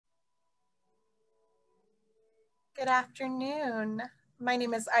Good afternoon. My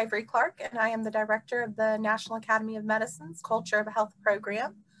name is Ivory Clark, and I am the director of the National Academy of Medicine's Culture of Health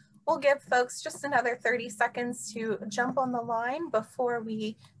program. We'll give folks just another 30 seconds to jump on the line before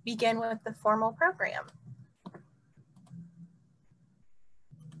we begin with the formal program.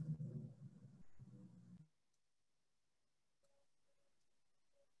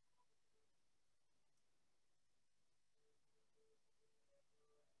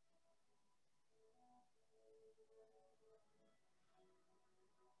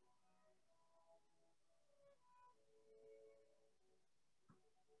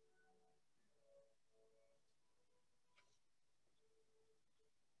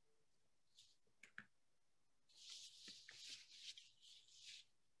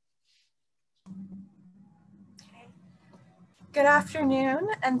 Good afternoon,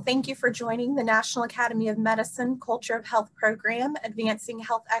 and thank you for joining the National Academy of Medicine Culture of Health program, Advancing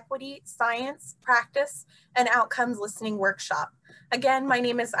Health Equity, Science, Practice, and Outcomes Listening Workshop. Again, my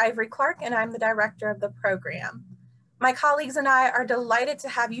name is Ivory Clark, and I'm the director of the program. My colleagues and I are delighted to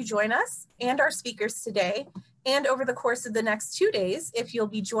have you join us and our speakers today, and over the course of the next 2 days, if you'll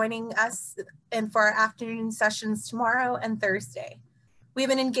be joining us for our afternoon sessions tomorrow and Thursday. We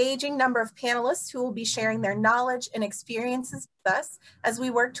have an engaging number of panelists who will be sharing their knowledge and experiences with us as we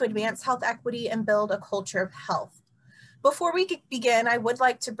work to advance health equity and build a culture of health. Before we begin, I would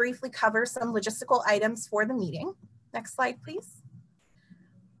like to briefly cover some logistical items for the meeting. Next slide, please.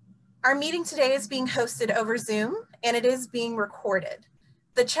 Our meeting today is being hosted over Zoom, and it is being recorded.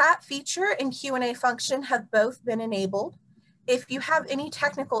 The chat feature and Q&A function have both been enabled. If you have any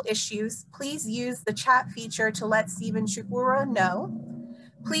technical issues, please use the chat feature to let Stephen Chukwu know.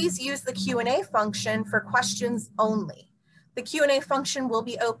 Please use the Q&A function for questions only. The Q&A function will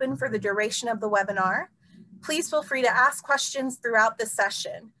be open for the duration of the webinar. Please feel free to ask questions throughout the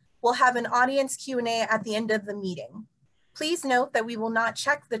session. We'll have an audience Q&A at the end of the meeting. Please note that we will not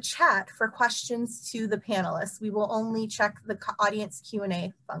check the chat for questions to the panelists. We will only check the audience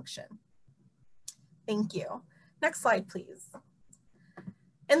Q&A function. Thank you. Next slide, please.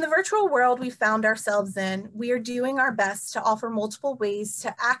 In the virtual world we found ourselves in, we are doing our best to offer multiple ways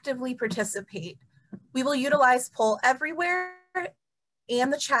to actively participate. We will utilize Poll Everywhere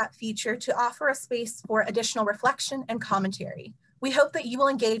and the chat feature to offer a space for additional reflection and commentary. We hope that you will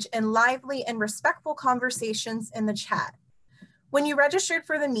engage in lively and respectful conversations in the chat. When you registered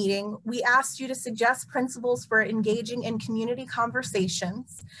for the meeting, we asked you to suggest principles for engaging in community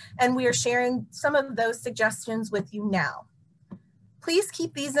conversations, and we are sharing some of those suggestions with you now. Please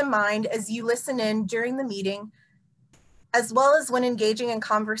keep these in mind as you listen in during the meeting, as well as when engaging in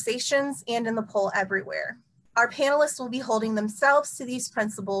conversations and in the Poll Everywhere. Our panelists will be holding themselves to these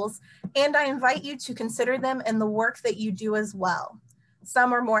principles, and I invite you to consider them in the work that you do as well.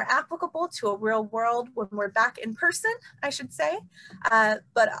 Some are more applicable to a real world when we're back in person, I should say,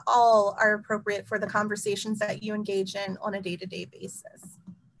 but all are appropriate for the conversations that you engage in on a day-to-day basis.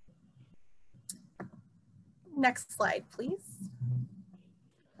 Next slide, please.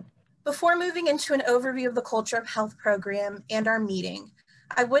 Before moving into an overview of the Culture of Health program and our meeting,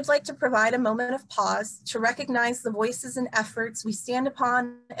 I would like to provide a moment of pause to recognize the voices and efforts we stand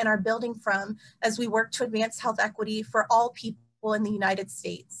upon and are building from as we work to advance health equity for all people in the United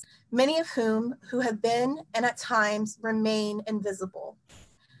States, many of whom have been and at times remain invisible.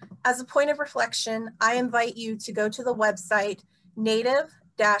 As a point of reflection, I invite you to go to the website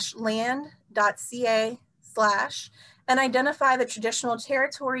native-land.ca/ and identify the traditional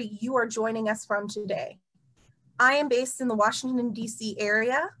territory you are joining us from today. I am based in the Washington, D.C.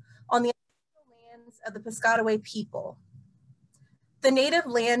 area on the lands of the Piscataway people. The native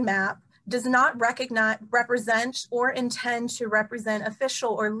land map does not represent or intend to represent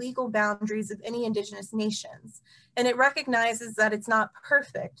official or legal boundaries of any Indigenous nations, and it recognizes that it's not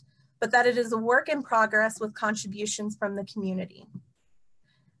perfect, but that it is a work in progress with contributions from the community.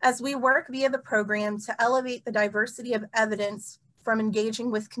 As we work via the program to elevate the diversity of evidence from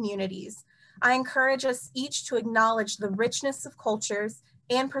engaging with communities, I encourage us each to acknowledge the richness of cultures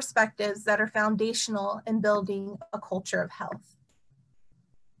and perspectives that are foundational in building a culture of health.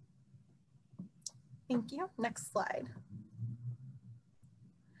 Thank you. Next slide.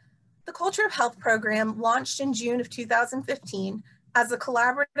 The Culture of Health program launched in June of 2015 as a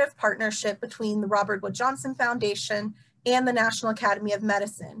collaborative partnership between the Robert Wood Johnson Foundation and the National Academy of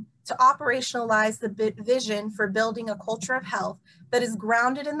Medicine to operationalize the vision for building a culture of health that is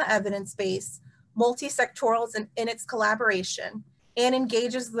grounded in the evidence base, multi-sectoral in its collaboration, and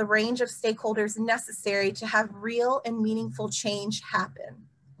engages the range of stakeholders necessary to have real and meaningful change happen.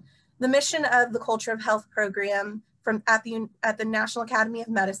 The mission of the Culture of Health program at the National Academy of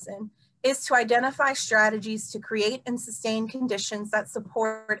Medicine is to identify strategies to create and sustain conditions that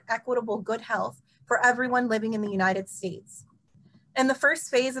support equitable good health for everyone living in the United States. In the first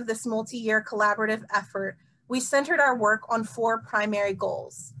phase of this multi-year collaborative effort, we centered our work on 4 primary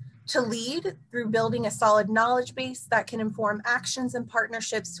goals: to lead through building a solid knowledge base that can inform actions and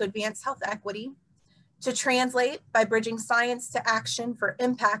partnerships to advance health equity, to translate by bridging science to action for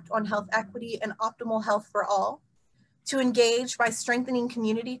impact on health equity and optimal health for all, to engage by strengthening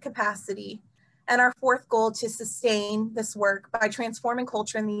community capacity, and our 4th goal, to sustain this work by transforming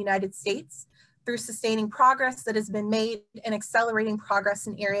culture in the United States through sustaining progress that has been made and accelerating progress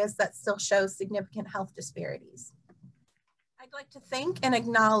in areas that still show significant health disparities. I'd like to thank and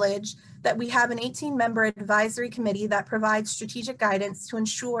acknowledge that we have an 18-member advisory committee that provides strategic guidance to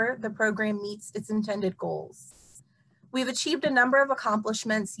ensure the program meets its intended goals. We've achieved a number of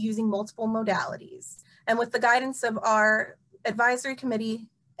accomplishments using multiple modalities, and with the guidance of our advisory committee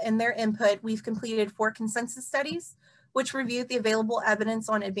and their input, we've completed 4 consensus studies, which reviewed the available evidence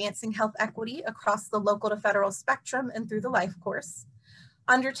on advancing health equity across the local to federal spectrum and through the life course,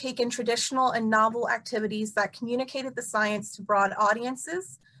 undertaken traditional and novel activities that communicated the science to broad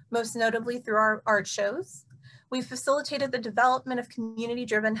audiences, most notably through our art shows. We've facilitated the development of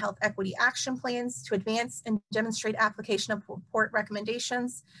community-driven health equity action plans to advance and demonstrate application of report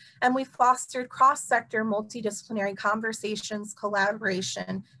recommendations, and we've fostered cross-sector multidisciplinary conversations,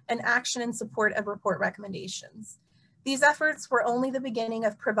 collaboration, and action in support of report recommendations. These efforts were only the beginning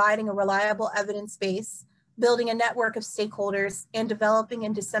of providing a reliable evidence base, building a network of stakeholders, and developing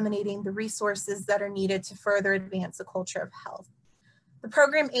and disseminating the resources that are needed to further advance a culture of health. The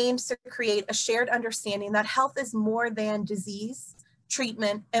program aims to create a shared understanding that health is more than disease,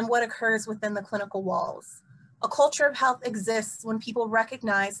 treatment, and what occurs within the clinical walls. A culture of health exists when people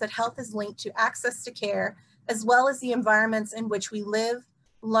recognize that health is linked to access to care, as well as the environments in which we live,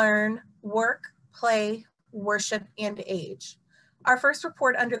 learn, work, play, worship, and age. Our first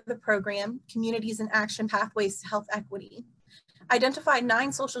report under the program, Communities in Action Pathways to Health Equity, identified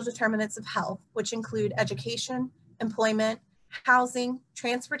 9 social determinants of health, which include education, employment, housing,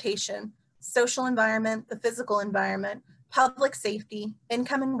 transportation, social environment, the physical environment, public safety,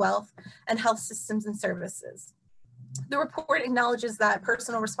 income and wealth, and health systems and services. The report acknowledges that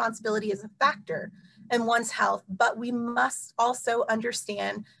personal responsibility is a factor in one's health, but we must also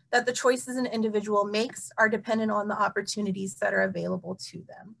understand that the choices an individual makes are dependent on the opportunities that are available to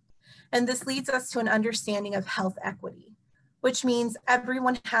them. And this leads us to an understanding of health equity, which means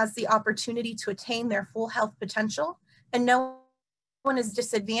everyone has the opportunity to attain their full health potential, and no one is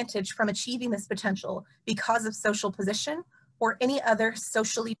disadvantaged from achieving this potential because of social position or any other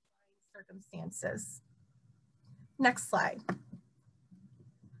socially circumstances. Next slide.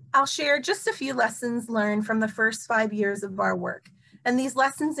 I'll share just a few lessons learned from the first 5 years of our work. And these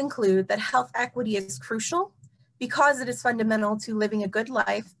lessons include that health equity is crucial because it is fundamental to living a good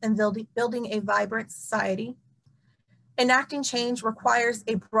life and building a vibrant society. Enacting change requires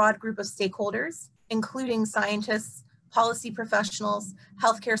a broad group of stakeholders, including scientists, policy professionals,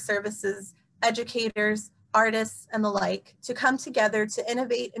 healthcare services, educators, artists, and the like, to come together to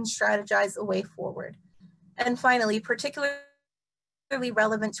innovate and strategize a way forward. And finally, particularly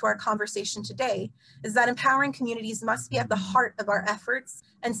relevant to our conversation today, is that empowering communities must be at the heart of our efforts,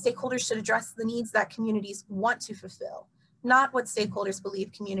 and stakeholders should address the needs that communities want to fulfill, not what stakeholders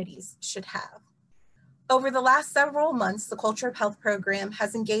believe communities should have. Over the last several months, the Culture of Health program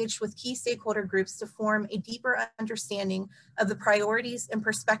has engaged with key stakeholder groups to form a deeper understanding of the priorities and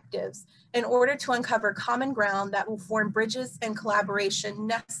perspectives in order to uncover common ground that will form bridges and collaboration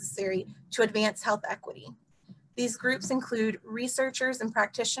necessary to advance health equity. These groups include researchers and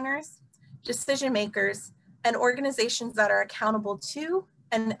practitioners, decision makers, and organizations that are accountable to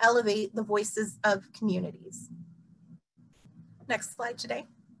and elevate the voices of communities. Next slide today,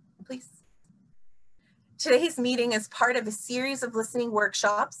 please. Today's meeting is part of a series of listening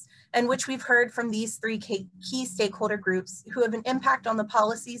workshops in which we've heard from these 3 key stakeholder groups who have an impact on the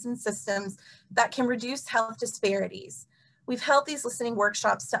policies and systems that can reduce health disparities. We've held these listening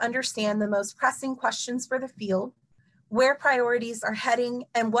workshops to understand the most pressing questions for the field, where priorities are heading,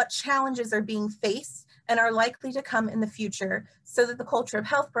 and what challenges are being faced and are likely to come in the future so that the Culture of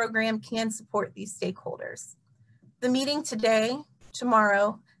Health program can support these stakeholders. The meeting today,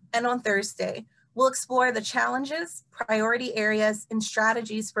 tomorrow, and on Thursday will explore the challenges, priority areas, and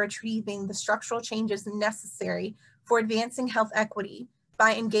strategies for achieving the structural changes necessary for advancing health equity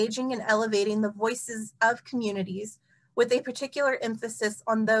by engaging and elevating the voices of communities with a particular emphasis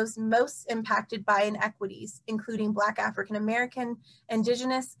on those most impacted by inequities, including Black, African American,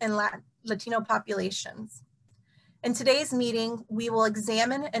 Indigenous, and Latino populations. In today's meeting, we will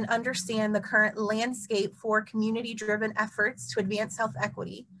examine and understand the current landscape for community-driven efforts to advance health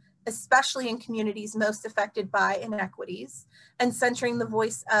equity, especially in communities most affected by inequities, and centering the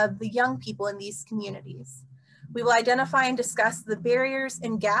voice of the young people in these communities. We will identify and discuss the barriers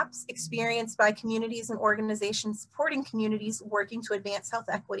and gaps experienced by communities and organizations supporting communities working to advance health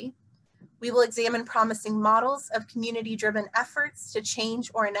equity. We will examine promising models of community-driven efforts to change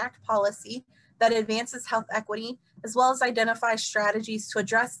or enact policy that advances health equity, as well as identify strategies to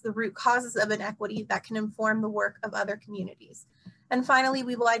address the root causes of inequity that can inform the work of other communities. And finally,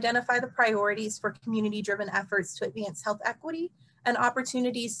 we will identify the priorities for community-driven efforts to advance health equity and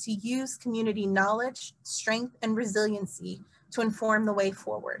opportunities to use community knowledge, strength, and resiliency to inform the way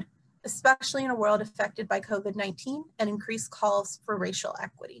forward, especially in a world affected by COVID-19 and increased calls for racial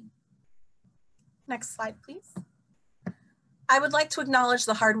equity. Next slide, please. I would like to acknowledge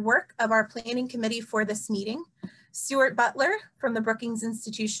the hard work of our planning committee for this meeting. Stuart Butler from the Brookings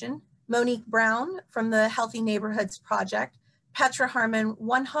Institution, Monique Brown from the Healthy Neighborhoods Project, Petra Harmon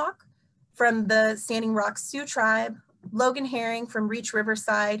Onehawk from the Standing Rock Sioux Tribe, Logan Herring from Reach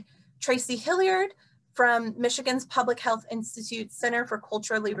Riverside, Tracy Hilliard from Michigan's Public Health Institute Center for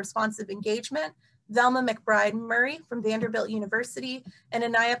Culturally Responsive Engagement, Velma McBride Murray from Vanderbilt University, and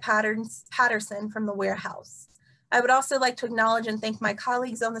Anaya Patterson from the Warehouse. I would also like to acknowledge and thank my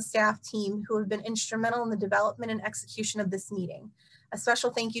colleagues on the staff team who have been instrumental in the development and execution of this meeting. A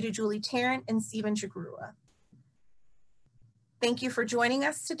special thank you to Julie Tarrant and Stephen Jagrua. Thank you for joining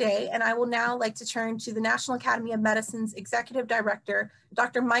us today, and I will now like to turn to the National Academy of Medicine's Executive Director,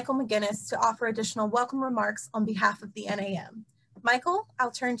 Dr. Michael McGinnis, to offer additional welcome remarks on behalf of the NAM. Michael,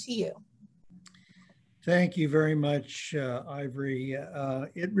 I'll turn to you. Thank you very much, Ivory.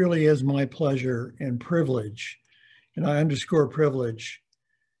 It really is my pleasure and privilege, and I underscore privilege,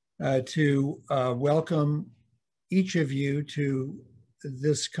 to welcome each of you to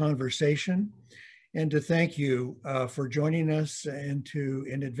this conversation and to thank you for joining us and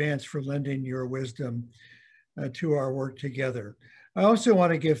in advance for lending your wisdom to our work together. I also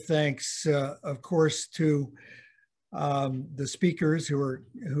want to give thanks, of course, to the speakers who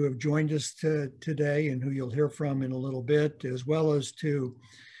have joined us today and who you'll hear from in a little bit, as well as to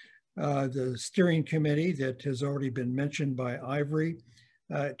the steering committee that has already been mentioned by Ivory,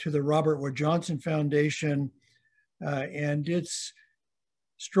 to the Robert Wood Johnson Foundation and its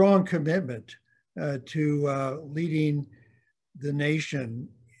strong commitment to leading the nation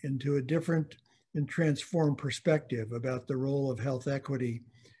into a different and transformed perspective about the role of health equity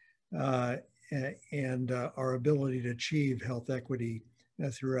and our ability to achieve health equity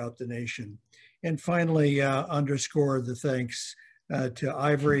throughout the nation. And finally, underscore the thanks to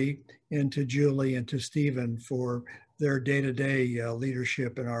Ivory and to Julie and to Stephen for their day-to-day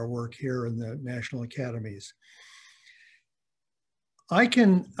leadership in our work here in the National Academies. I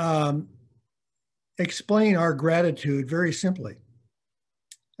can explain our gratitude very simply.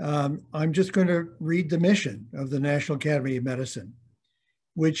 I'm just going to read the mission of the National Academy of Medicine,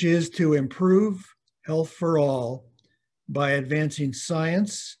 which is to improve health for all by advancing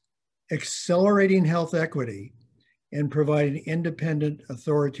science, accelerating health equity, and providing independent,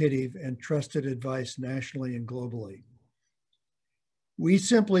 authoritative, and trusted advice nationally and globally. We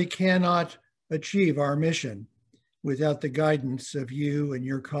simply cannot achieve our mission without the guidance of you and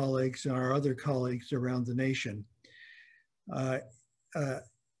your colleagues and our other colleagues around the nation,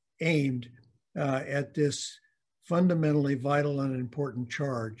 aimed at this fundamentally vital and important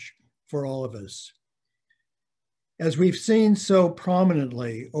charge for all of us. As we've seen so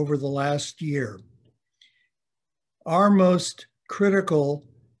prominently over the last year, our most critical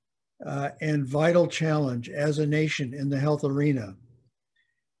and vital challenge as a nation in the health arena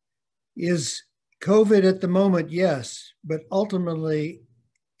is COVID at the moment, yes, but ultimately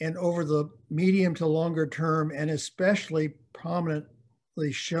and over the medium to longer term, and especially prominently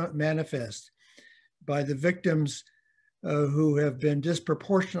manifest by the victims who have been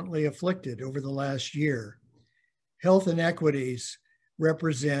disproportionately afflicted over the last year. Health inequities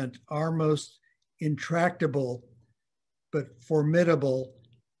represent our most intractable but formidable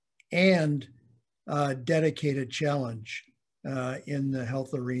and dedicated challenge in the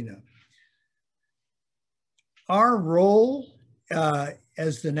health arena. Our role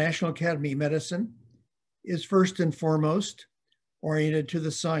as the National Academy of Medicine is first and foremost oriented to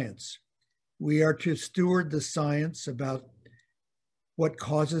the science. We are to steward the science about what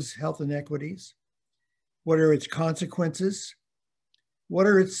causes health inequities, what are its consequences, what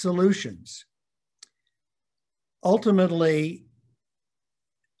are its solutions. Ultimately,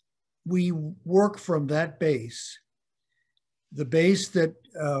 we work from that base The base that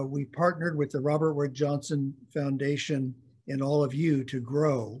we partnered with the Robert Wood Johnson Foundation and all of you to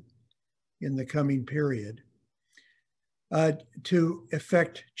grow in the coming period to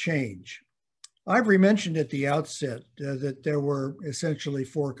effect change. Ivory mentioned at the outset that there were essentially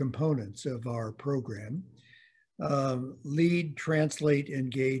 4 components of our program: lead, translate,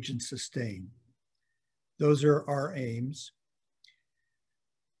 engage, and sustain. Those are our aims.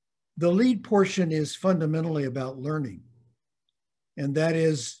 The lead portion is fundamentally about learning, and that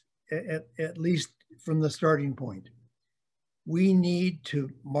is at least from the starting point. We need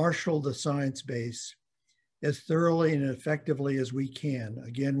to marshal the science base as thoroughly and effectively as we can,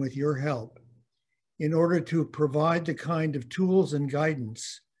 again with your help, in order to provide the kind of tools and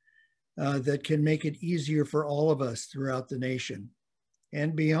guidance that can make it easier for all of us throughout the nation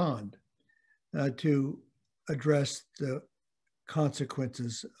and beyond to address the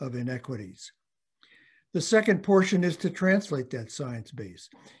consequences of inequities. The second portion is to translate that science base.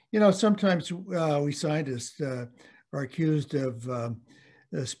 You know, sometimes we scientists are accused of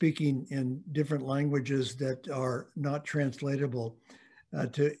speaking in different languages that are not translatable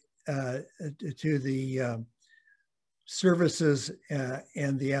to the services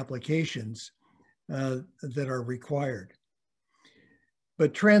and the applications that are required.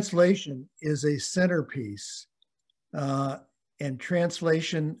 But translation is a centerpiece, and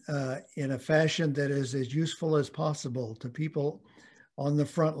translation in a fashion that is as useful as possible to people on the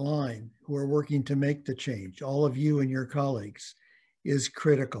front line who are working to make the change, all of you and your colleagues, is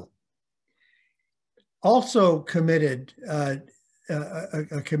critical. Also committed, a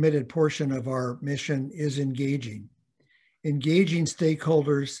committed portion of our mission is engaging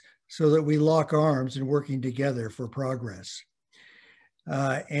stakeholders so that we lock arms and working together for progress.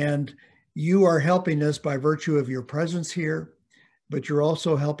 And you are helping us by virtue of your presence here, but you're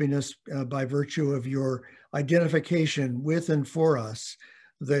also helping us by virtue of your identification with and for us,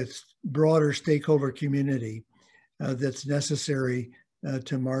 the broader stakeholder community that's necessary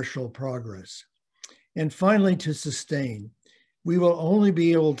to marshal progress. And finally, to sustain. We will only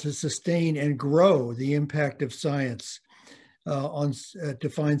be able to sustain and grow the impact of science to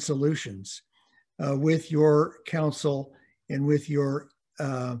find solutions with your counsel and with your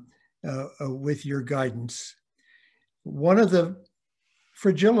guidance. One of the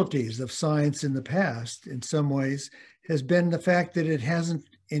fragilities of science in the past, in some ways, has been the fact that it hasn't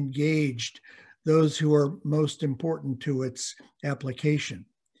engaged those who are most important to its application.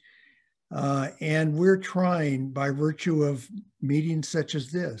 And we're trying, by virtue of meetings such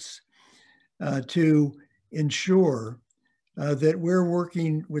as this, to ensure that we're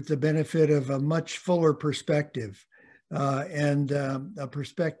working with the benefit of a much fuller perspective and a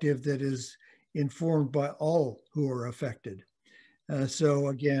perspective that is informed by all who are affected. So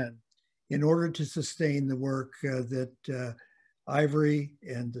again, in order to sustain the work that Ivory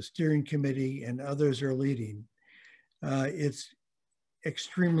and the steering committee and others are leading, it's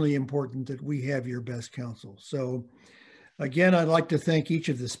extremely important that we have your best counsel. So again, I'd like to thank each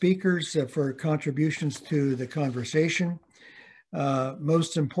of the speakers for contributions to the conversation.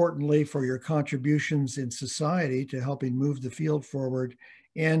 Most importantly, for your contributions in society to helping move the field forward,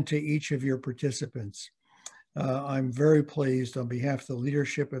 and to each of your participants. I'm very pleased on behalf of the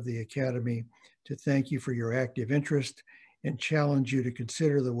leadership of the Academy to thank you for your active interest and challenge you to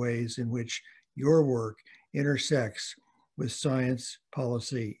consider the ways in which your work intersects with science,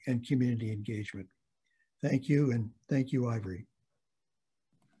 policy, and community engagement. Thank you, and thank you, Ivory.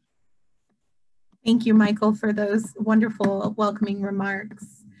 Thank you, Michael, for those wonderful welcoming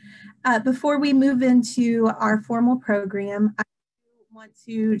remarks. Before we move into our formal program, I want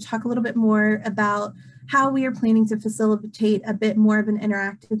to talk a little bit more about how we are planning to facilitate a bit more of an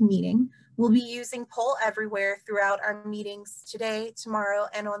interactive meeting. We'll be using Poll Everywhere throughout our meetings today, tomorrow,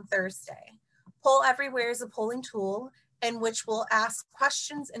 and on Thursday. Poll Everywhere is a polling tool in which we'll ask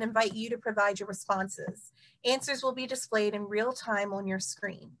questions and invite you to provide your responses. Answers will be displayed in real time on your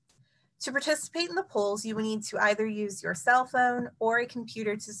screen. To participate in the polls, you will need to either use your cell phone or a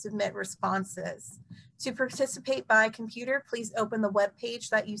computer to submit responses. To participate by computer, please open the web page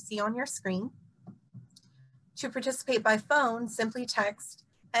that you see on your screen. To participate by phone, simply text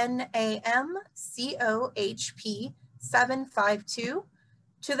NAMCOHP 752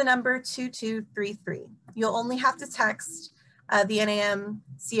 to the number 2233. You'll only have to text the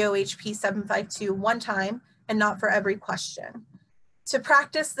NAMCOHP 752 one time and not for every question. To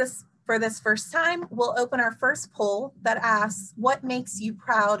practice this for this first time, we'll open our first poll that asks, what makes you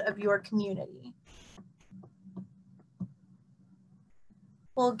proud of your community?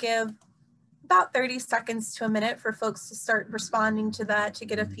 We'll give about 30 seconds to a minute for folks to start responding to that to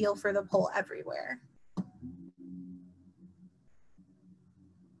get a feel for the Poll Everywhere.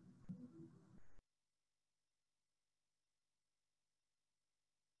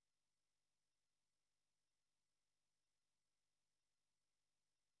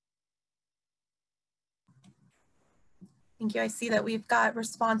 Thank you. I see that we've got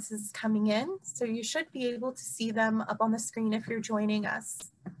responses coming in, so you should be able to see them up on the screen if you're joining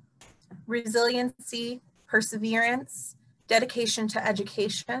us. Resiliency, perseverance, dedication to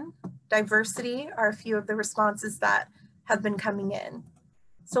education, diversity are a few of the responses that have been coming in.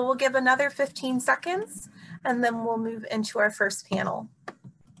 So we'll give another 15 seconds and then we'll move into our first panel.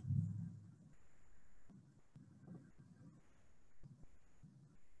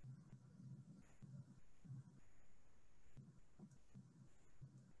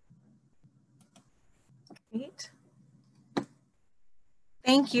 Great.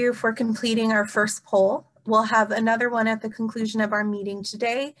 Thank you for completing our first poll. We'll have another one at the conclusion of our meeting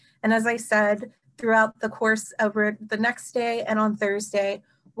today. And as I said, throughout the course over the next day and on Thursday,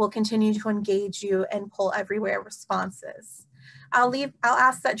 we'll continue to engage you and poll everywhere responses. I'll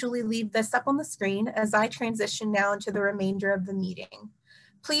ask that Julie leave this up on the screen as I transition now into the remainder of the meeting.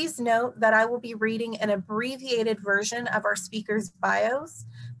 Please note that I will be reading an abbreviated version of our speakers' bios.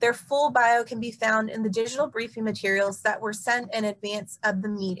 Their full bio can be found in the digital briefing materials that were sent in advance of the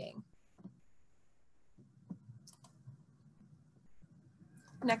meeting.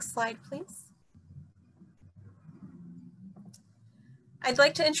 Next slide, please. I'd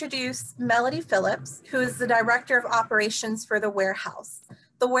like to introduce Melody Phillips, who is the Director of Operations for the Warehouse.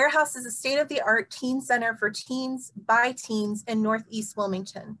 The Warehouse is a state-of-the-art teen center for teens by teens in Northeast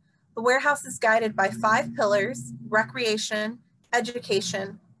Wilmington. The Warehouse is guided by 5 pillars: recreation,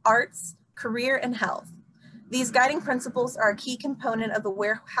 education, arts, career, and health. These guiding principles are a key component of the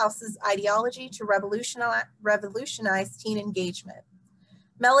Warehouse's ideology to revolutionize teen engagement.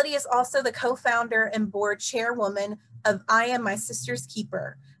 Melody is also the co-founder and board chairwoman of I Am My Sister's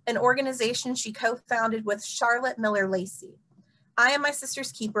Keeper, an organization she co-founded with Charlotte Miller Lacey. I Am My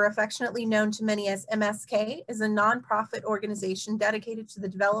Sister's Keeper, affectionately known to many as MSK, is a nonprofit organization dedicated to the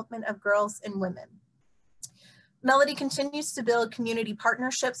development of girls and women. Melody continues to build community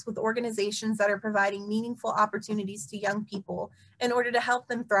partnerships with organizations that are providing meaningful opportunities to young people in order to help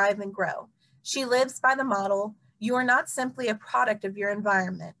them thrive and grow. She lives by the model, you are not simply a product of your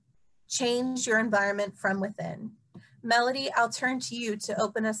environment. Change your environment from within. Melody, I'll turn to you to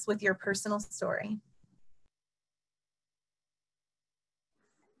open us with your personal story.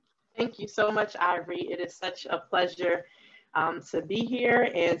 Thank you so much, Ivory. It is such a pleasure to be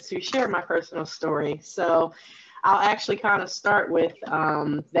here and to share my personal story. So I'll actually kind of start with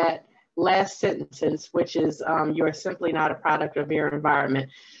that last sentence, which is you're simply not a product of your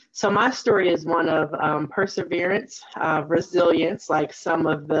environment. So my story is one of perseverance, resilience, like some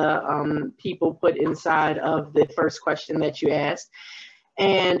of the people put inside of the first question that you asked.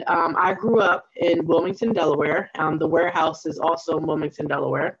 And I grew up in Wilmington, Delaware. The Warehouse is also in Wilmington,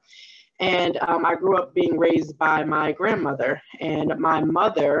 Delaware. And I grew up being raised by my grandmother. And my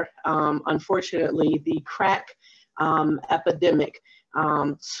mother, unfortunately, the crack epidemic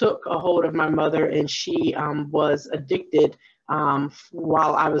took a hold of my mother, and she was addicted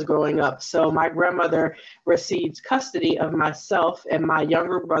while I was growing up. So my grandmother received custody of myself and my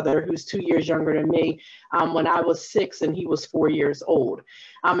younger brother, who's 2 years younger than me, when I was 6 and he was 4 years old.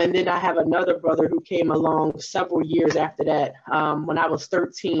 And then I have another brother who came along several years after that. When I was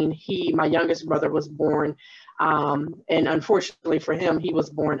 13, my youngest brother was born. And unfortunately for him, he was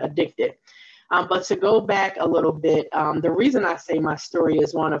born addicted. But to go back a little bit, the reason I say my story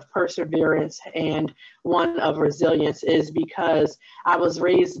is one of perseverance and one of resilience is because I was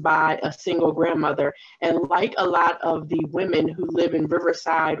raised by a single grandmother. And like a lot of the women who live in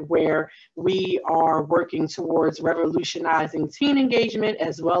Riverside, where we are working towards revolutionizing teen engagement,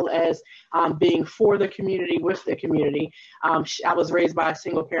 as well as being for the community, with the community, I was raised by a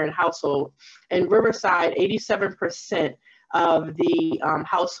single parent household. In Riverside, 87% of the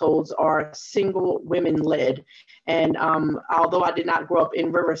households are single women led. And although I did not grow up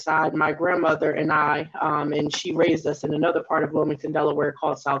in Riverside, my grandmother and I, and she raised us in another part of Wilmington, Delaware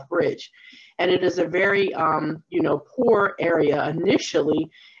called South Bridge. And it is a very, poor area. Initially,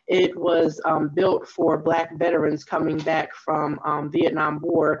 it was built for Black veterans coming back from Vietnam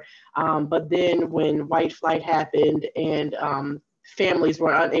War. But then when white flight happened and families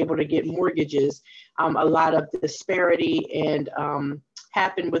were unable to get mortgages, a lot of disparity and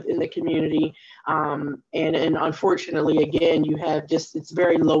happened within the community. And unfortunately, again, you have it's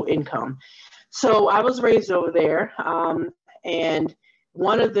very low income. So I was raised over there. And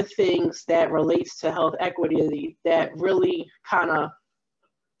one of the things that relates to health equity that really kind of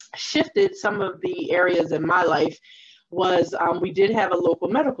shifted some of the areas in my life was we did have a local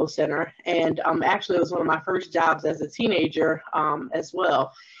medical center. And actually, it was one of my first jobs as a teenager as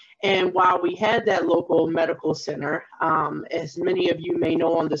well. And while we had that local medical center, as many of you may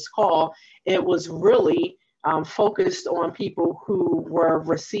know on this call, it was really focused on people who were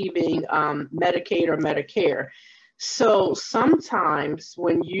receiving Medicaid or Medicare. So sometimes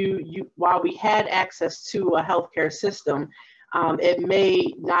when while we had access to a healthcare system, it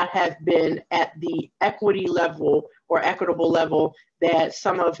may not have been at the equity level or equitable level that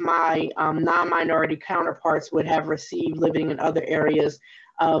some of my non-minority counterparts would have received living in other areas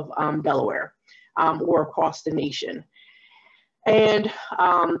of Delaware or across the nation. And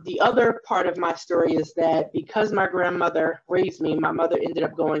the other part of my story is that because my grandmother raised me, my mother ended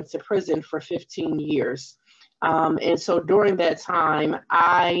up going to prison for 15 years. And so during that time,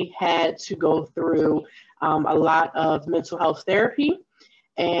 I had to go through a lot of mental health therapy.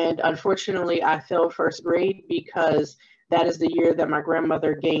 And unfortunately, I failed first grade because that is the year that my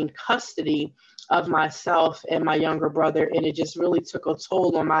grandmother gained custody of myself and my younger brother. And it just really took a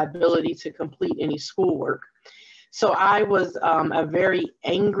toll on my ability to complete any schoolwork. So I was a very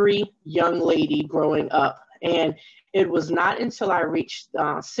angry young lady growing up. And it was not until I reached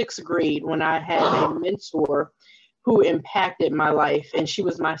sixth grade when I had a mentor who impacted my life. And she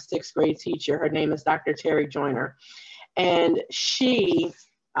was my sixth grade teacher. Her name is Dr. Terry Joyner. And she,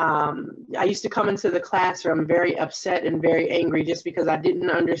 I used to come into the classroom very upset and very angry just because I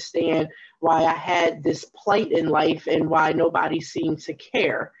didn't understand why I had this plight in life and why nobody seemed to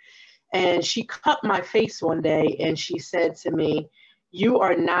care. And she cut my face one day and she said to me, "You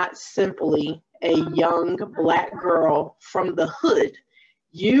are not simply a young Black girl from the hood.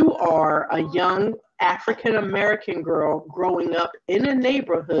 You are a young African-American girl growing up in a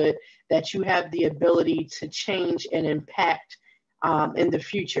neighborhood that you have the ability to change and impact in the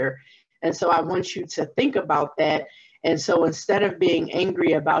future. And so I want you to think about that. And so instead of being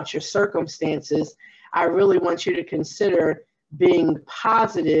angry about your circumstances, I really want you to consider being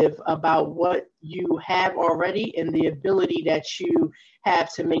positive about what you have already and the ability that you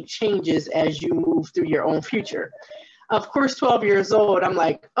have to make changes as you move through your own future." Of course, 12 years old, I'm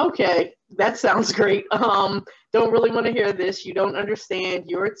like, okay, that sounds great. Don't really want to hear this. You don't understand.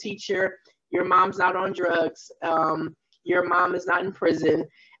 You're a teacher. Your mom's not on drugs. Your mom is not in prison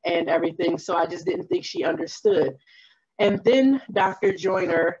and everything. So I just didn't think she understood. And then Dr.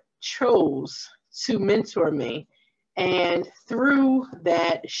 Joyner chose to mentor me. And through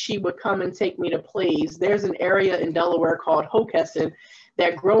that, she would come and take me to plays. There's an area in Delaware called Hockessin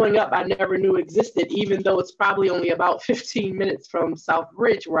that growing up I never knew existed, even though it's probably only about 15 minutes from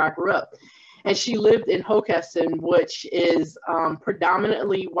Southbridge where I grew up. And she lived in Hockessin, which is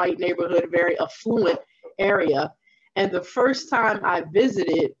predominantly white neighborhood, very affluent area. And the first time I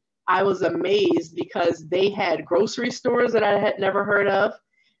visited, I was amazed because they had grocery stores that I had never heard of.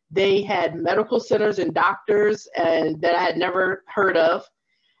 They had medical centers and doctors and that I had never heard of.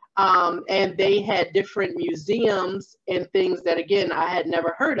 And they had different museums and things that, again, I had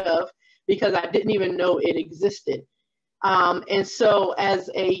never heard of because I didn't even know it existed. And so as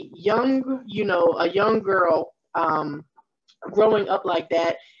a young, a young girl growing up like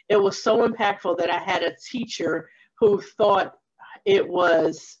that, it was so impactful that I had a teacher who thought it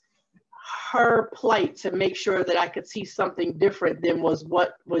was her plight to make sure that I could see something different than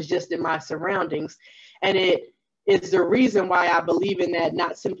what was just in my surroundings. And it is the reason why I believe in that,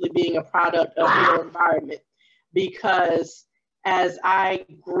 not simply being a product of your environment. Because as I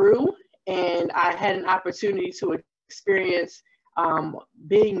grew and I had an opportunity to experience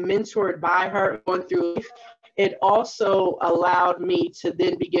being mentored by her going through life, it also allowed me to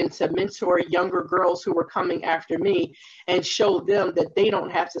then begin to mentor younger girls who were coming after me and show them that they don't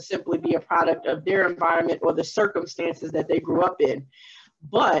have to simply be a product of their environment or the circumstances that they grew up in,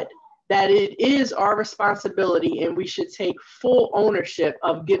 but that it is our responsibility and we should take full ownership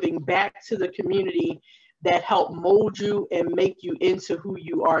of giving back to the community that helped mold you and make you into who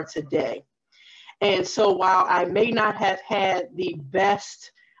you are today. And so while I may not have had the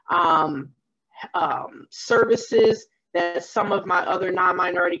best services that some of my other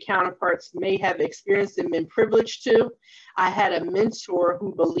non-minority counterparts may have experienced and been privileged to, I had a mentor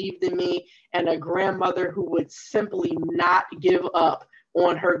who believed in me and a grandmother who would simply not give up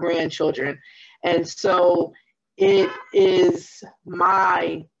on her grandchildren. And so it is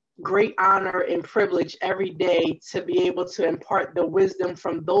my great honor and privilege every day to be able to impart the wisdom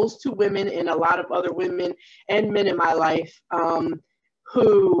from those two women and a lot of other women and men in my life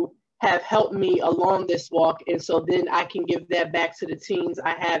who have helped me along this walk. And so then I can give that back to the teens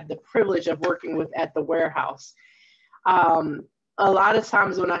I have the privilege of working with at the warehouse. A lot of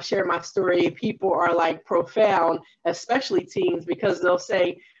times when I share my story, people are like profound, especially teens, because they'll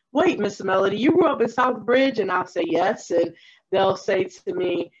say, "Wait, Miss Melody, you grew up in Southbridge?" And I'll say, "Yes." And they'll say to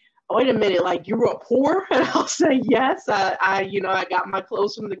me, "Wait a minute, like you grew up poor?" And I'll say, "Yes, I got my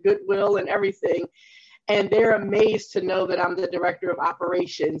clothes from the Goodwill and everything." And they're amazed to know that I'm the director of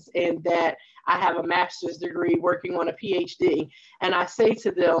operations and that I have a master's degree working on a PhD. And I say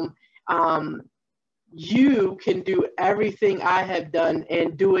to them, you can do everything I have done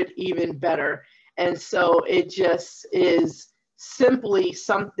and do it even better. And so it just is simply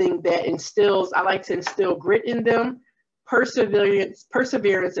something that instills, I like to instill grit in them, perseverance,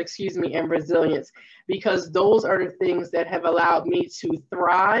 and resilience, because those are the things that have allowed me to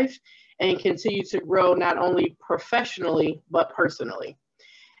thrive and continue to grow, not only professionally, but personally.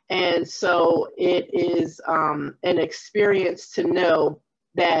 And so it is an experience to know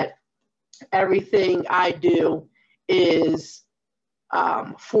that everything I do is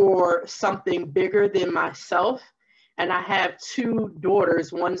for something bigger than myself. And I have two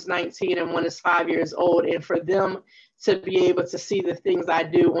daughters, one's 19 and one is 5 years old. And for them to be able to see the things I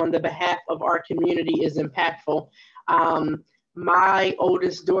do on the behalf of our community is impactful. My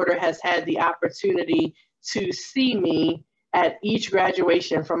oldest daughter has had the opportunity to see me at each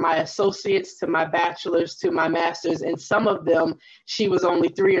graduation, from my associates to my bachelor's to my master's, and some of them, she was only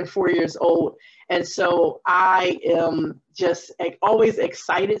 3 and 4 years old. And so I am just always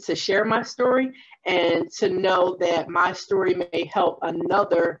excited to share my story and to know that my story may help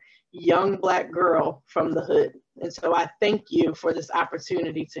another young Black girl from the hood. And so I thank you for this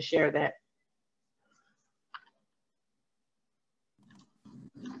opportunity to share that.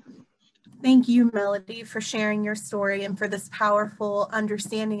 Thank you, Melody, for sharing your story and for this powerful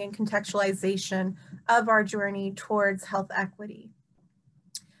understanding and contextualization of our journey towards health equity.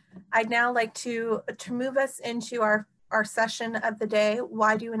 I'd now like to move us into our session of the day,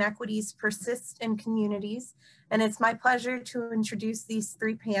 Why Do Inequities Persist in Communities? And it's my pleasure to introduce these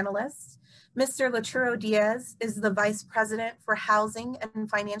three panelists. Mr. Laturo Diaz is the Vice President for Housing and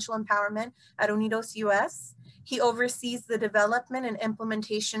Financial Empowerment at Unidos US. He oversees the development and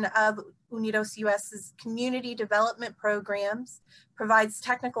implementation of Unidos US's community development programs, provides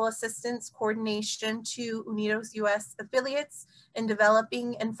technical assistance coordination to Unidos US affiliates in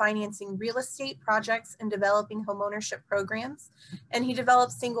developing and financing real estate projects and developing homeownership programs. And he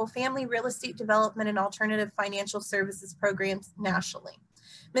develops single-family real estate development and alternative financial services programs nationally.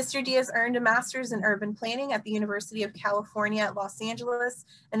 Mr. Diaz earned a master's in urban planning at the University of California at Los Angeles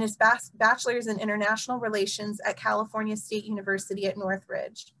and his bachelor's in international relations at California State University at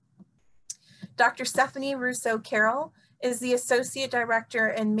Northridge. Dr. Stephanie Russo Carroll is the Associate Director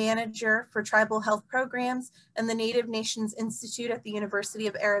and Manager for Tribal Health Programs and the Native Nations Institute at the University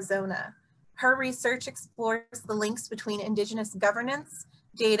of Arizona. Her research explores the links between Indigenous governance,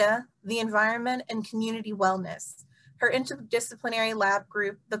 data, the environment, and community wellness. Her interdisciplinary lab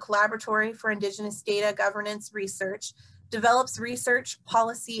group, the Collaboratory for Indigenous Data Governance Research, develops research,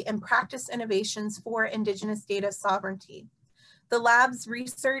 policy, and practice innovations for Indigenous data sovereignty. The lab's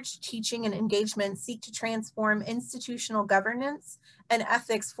research, teaching, and engagement seek to transform institutional governance and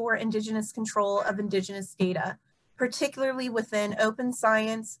ethics for Indigenous control of Indigenous data, particularly within open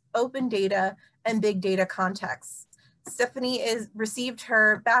science, open data, and big data contexts. Stephanie received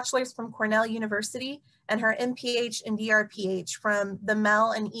her bachelor's from Cornell University and her MPH and DRPH from the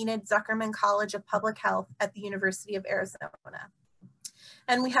Mel and Enid Zuckerman College of Public Health at the University of Arizona.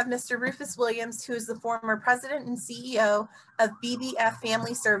 And we have Mr. Rufus Williams, who is the former president and CEO of BBF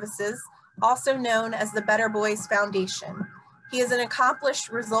Family Services, also known as the Better Boys Foundation. He is an accomplished,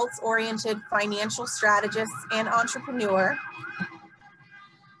 results-oriented financial strategist and entrepreneur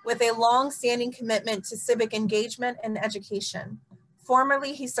with a long-standing commitment to civic engagement and education.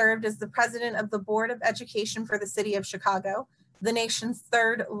 Formerly, he served as the president of the Board of Education for the City of Chicago, the nation's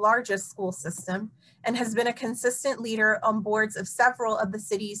third largest school system, and has been a consistent leader on boards of several of the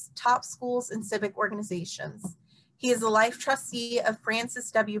city's top schools and civic organizations. He is a life trustee of Francis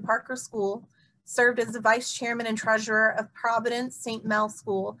W. Parker School, served as the vice chairman and treasurer of Providence St. Mel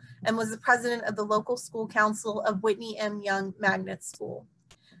School, and was the president of the local school council of Whitney M. Young Magnet School.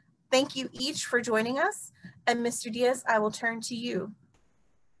 Thank you each for joining us. And Mr. Diaz, I will turn to you.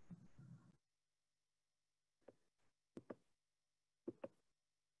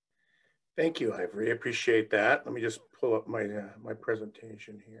 Thank you, Ivory. I appreciate that. Let me just pull up my, my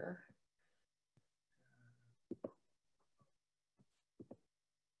presentation here.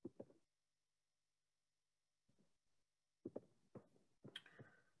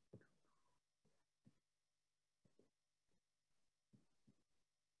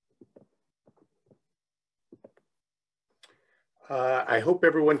 I hope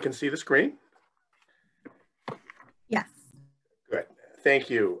everyone can see the screen. Yes. Good. Thank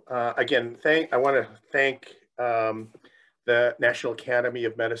you. Again, I want to thank the National Academy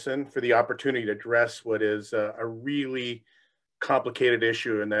of Medicine for the opportunity to address what is a really complicated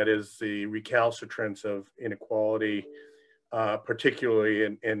issue, and that is the recalcitrance of inequality,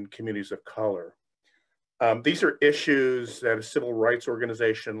 particularly in communities of color. These are issues that a civil rights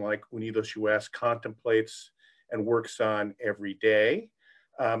organization like Unidos US contemplates and works on every day.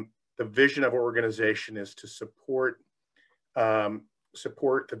 The vision of our organization is to support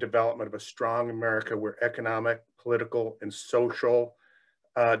the development of a strong America where economic, political, and social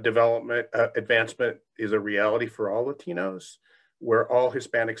advancement is a reality for all Latinos, where all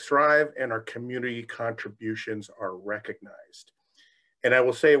Hispanics thrive and our community contributions are recognized. And I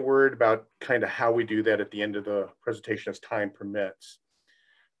will say a word about kind of how we do that at the end of the presentation as time permits.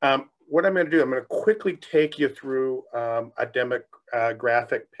 What I'm going to do, I'm going to quickly take you through a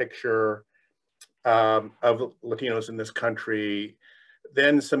demographic picture of Latinos in this country,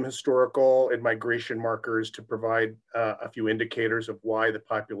 then some historical and migration markers to provide a few indicators of why the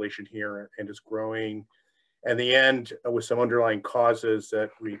population here is growing, and the end with some underlying causes that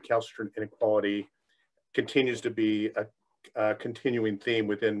recalcitrant inequality continues to be a continuing theme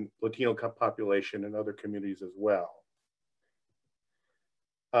within Latino population and other communities as well.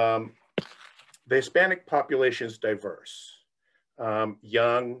 The Hispanic population is diverse.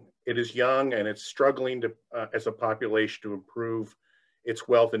 It is young and it's struggling to, as a population to improve its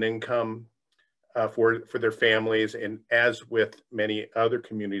wealth and income for their families, and as with many other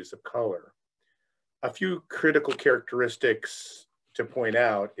communities of color. A few critical characteristics to point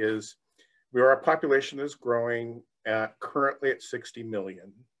out is we are a population that's growing currently at 60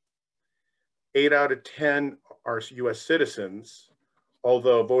 million. 8 out of 10 are US citizens,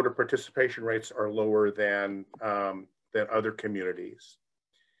 although voter participation rates are lower than other communities.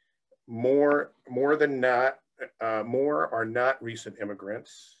 More are not recent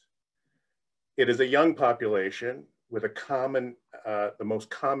immigrants. It is a young population with the most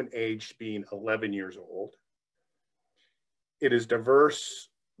common age being 11 years old. It is diverse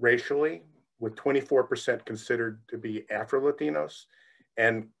racially, with 24% considered to be Afro-Latinos,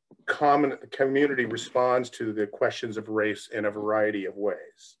 and the community responds to the questions of race in a variety of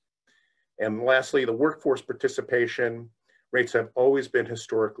ways. And lastly, the workforce participation rates have always been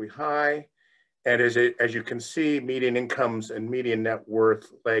historically high. And as you can see, median incomes and median net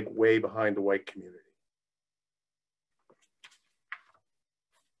worth lag way behind the white community.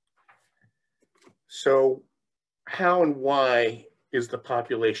 So how and why is the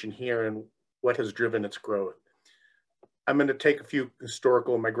population here, and what has driven its growth? I'm going to take a few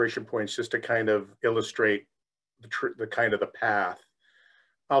historical migration points just to kind of illustrate the kind of the path.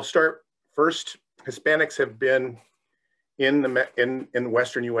 I'll start first. Hispanics have been in the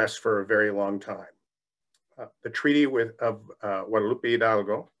Western US for a very long time. The Treaty of Guadalupe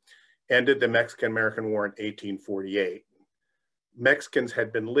Hidalgo ended the Mexican-American War in 1848. Mexicans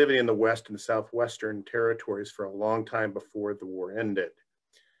had been living in the West and Southwestern territories for a long time before the war ended.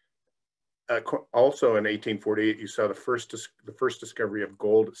 Also in 1848, you saw the first discovery of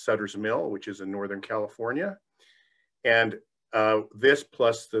gold at Sutter's Mill, which is in Northern California. And this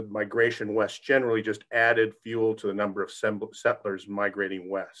plus the migration west generally just added fuel to the number of settlers migrating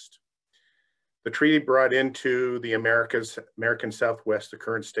west. The treaty brought into the American Southwest the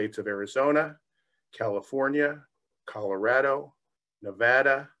current states of Arizona, California, Colorado,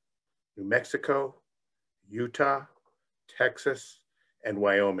 Nevada, New Mexico, Utah, Texas, and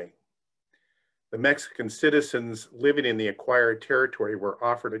Wyoming. The Mexican citizens living in the acquired territory were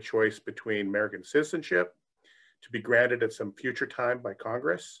offered a choice between American citizenship, to be granted at some future time by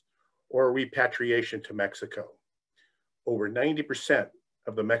Congress, or repatriation to Mexico. Over 90%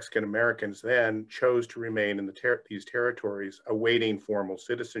 of the Mexican Americans then chose to remain in these territories awaiting formal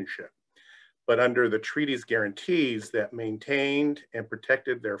citizenship, but under the treaty's guarantees that maintained and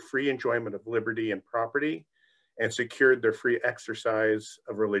protected their free enjoyment of liberty and property and secured their free exercise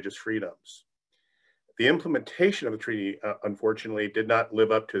of religious freedoms. The implementation of the treaty, unfortunately, did not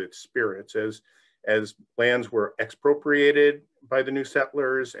live up to its spirits, as lands were expropriated by the new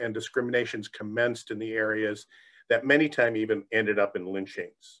settlers and discriminations commenced in the areas that many times even ended up in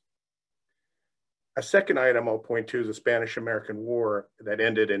lynchings. A second item I'll point to is the Spanish-American War that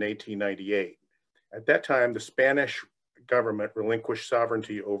ended in 1898. At that time, the Spanish government relinquished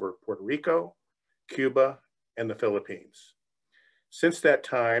sovereignty over Puerto Rico, Cuba, and the Philippines. Since that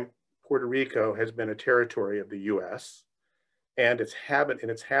time, Puerto Rico has been a territory of the US, and its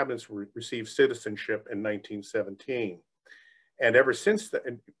inhabitants received citizenship in 1917. And ever since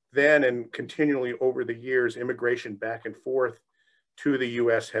then and continually over the years, immigration back and forth to the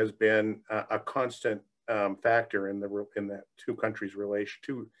US has been a constant factor in that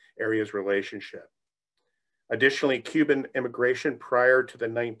two areas relationship. Additionally, Cuban immigration prior to the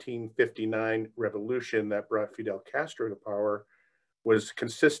 1959 revolution that brought Fidel Castro to power was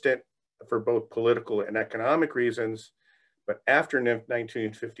consistent for both political and economic reasons. But after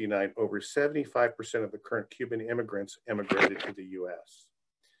 1959, over 75% of the current Cuban immigrants emigrated to the US.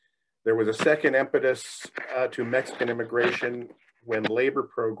 There was a second impetus to Mexican immigration when labor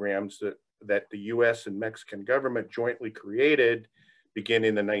programs that the US and Mexican government jointly created beginning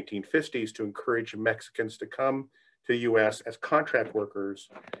in the 1950s to encourage Mexicans to come to the US as contract workers,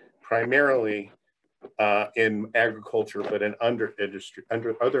 primarily in agriculture, but in under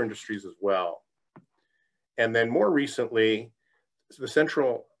other industries as well. And then more recently, the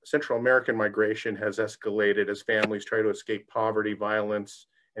Central American migration has escalated as families try to escape poverty, violence,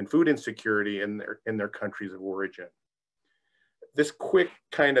 and food insecurity in their countries of origin. This quick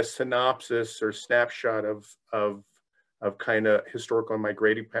kind of synopsis or snapshot of kind of historical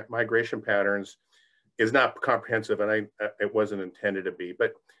migration patterns is not comprehensive, and it wasn't intended to be,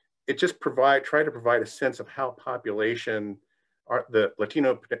 but it just try to provide a sense of how the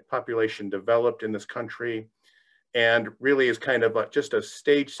Latino population developed in this country, and really is kind of just a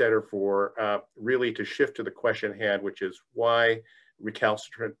stage setter for really to shift to the question at hand, which is why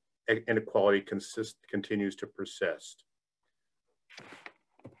recalcitrant inequality continues to persist.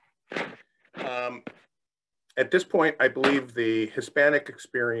 At this point, I believe the Hispanic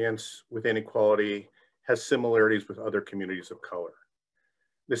experience with inequality has similarities with other communities of color.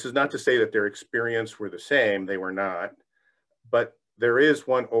 This is not to say that their experience were the same, they were not, but there is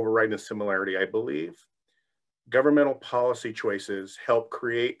one overriding similarity, I believe. Governmental policy choices help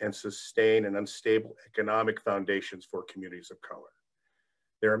create and sustain an unstable economic foundations for communities of color.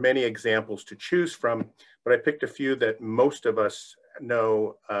 There are many examples to choose from, but I picked a few that most of us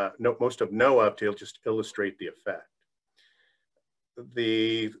know of to just illustrate the effect.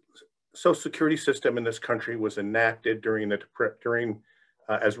 The Social Security system in this country was enacted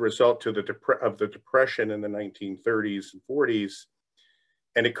as a result of the Depression in the 1930s and 40s,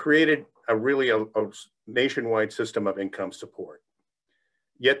 and it created a nationwide system of income support.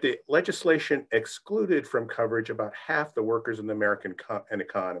 Yet the legislation excluded from coverage about half the workers in the American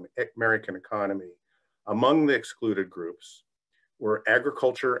economy. Among the excluded groups were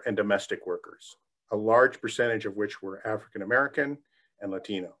agriculture and domestic workers, a large percentage of which were African American and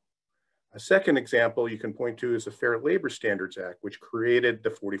Latino. A second example you can point to is the Fair Labor Standards Act, which created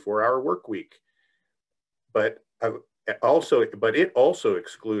the 44-hour work week, but it also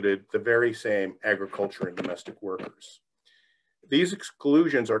excluded the very same agriculture and domestic workers. These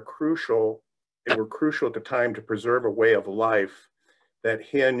exclusions are crucial. They were crucial at the time to preserve a way of life that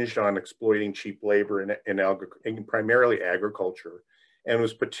hinged on exploiting cheap labor in primarily agriculture, and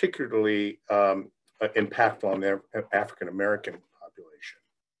was particularly impactful on the African American population.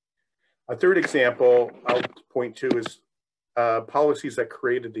 A third example I'll point to is policies that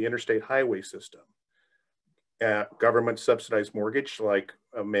created the interstate highway system. Government subsidized mortgage, like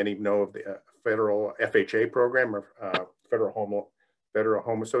many know of the federal FHA program, or Federal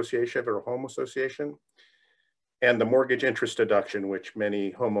Home Association, and the mortgage interest deduction, which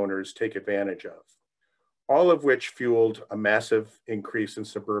many homeowners take advantage of. All of which fueled a massive increase in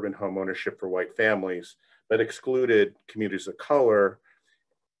suburban home ownership for white families, but excluded communities of color.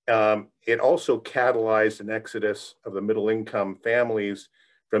 It also catalyzed an exodus of the middle-income families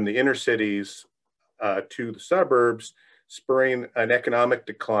from the inner cities to the suburbs, spurring an economic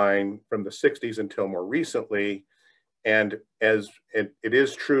decline from the 60s until more recently. And as it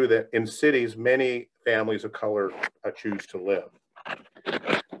is true that in cities, many families of color choose to live.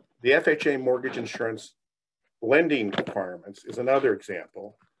 The FHA mortgage insurance lending requirements is another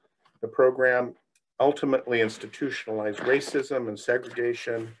example. The program ultimately institutionalized racism and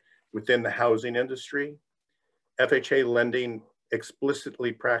segregation within the housing industry. FHA lending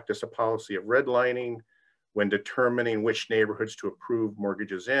explicitly practiced a policy of redlining when determining which neighborhoods to approve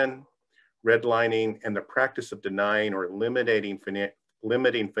mortgages in. Redlining and the practice of denying or limiting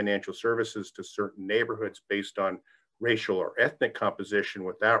financial services to certain neighborhoods based on racial or ethnic composition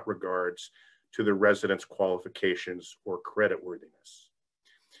without regards to the residents' qualifications or creditworthiness.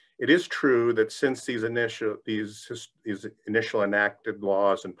 It is true that since these initial enacted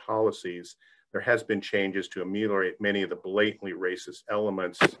laws and policies, there has been changes to ameliorate many of the blatantly racist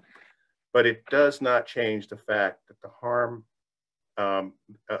elements, but it does not change the fact that the harm of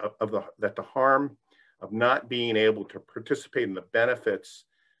not being able to participate in the benefits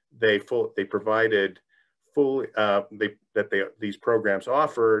these programs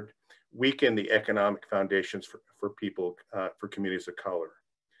offered weaken the economic foundations for people, for communities of color.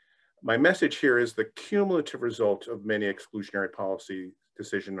 My message here is the cumulative result of many exclusionary policy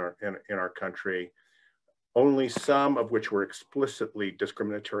decisions in our country, only some of which were explicitly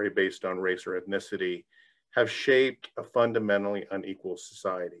discriminatory based on race or ethnicity, have shaped a fundamentally unequal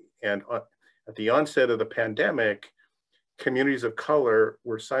society. And at the onset of the pandemic, communities of color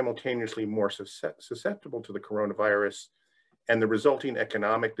were simultaneously more susceptible to the coronavirus and the resulting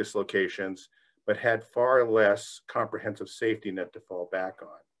economic dislocations, but had far less comprehensive safety net to fall back on.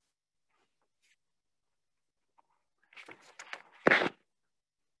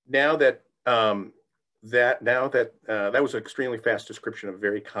 Now that that was an extremely fast description of a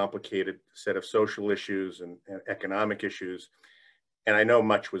very complicated set of social issues and economic issues, and I know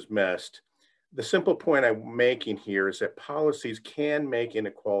much was missed. The simple point I'm making here is that policies can make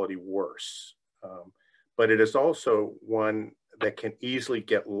inequality worse, but it is also one that can easily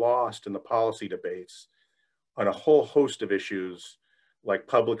get lost in the policy debates on a whole host of issues like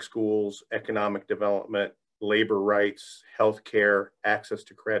public schools, economic development, labor rights, healthcare, access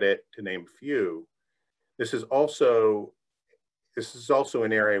to credit, to name a few. This is also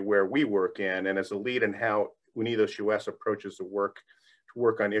an area where we work in, and as a lead in how Unidos US approaches the work to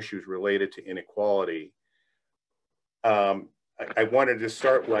work on issues related to inequality. I wanted to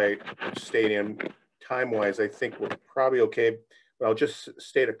start by stating, time-wise, I think we're probably okay, but I'll just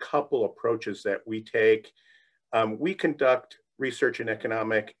state a couple approaches that we take. We conduct research in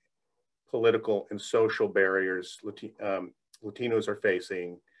economic, political, and social barriers Latinos are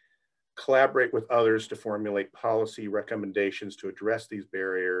facing, collaborate with others to formulate policy recommendations to address these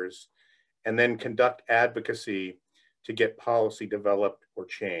barriers, and then conduct advocacy to get policy developed or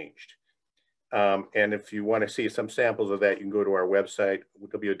changed. And if you want to see some samples of that, you can go to our website,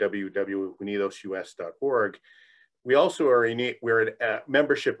 www.unidosus.org. We also we're a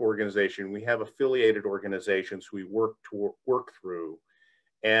membership organization. We have affiliated organizations we work through.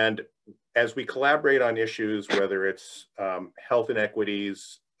 And as we collaborate on issues, whether it's health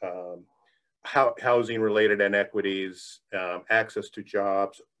inequities, housing related inequities, access to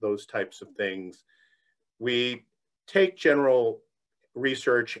jobs, those types of things, we take general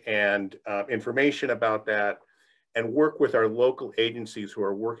research and information about that and work with our local agencies who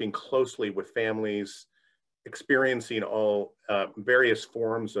are working closely with families experiencing all various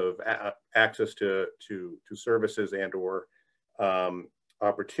forms of access to services and or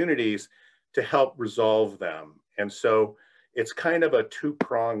opportunities to help resolve them. And so it's kind of a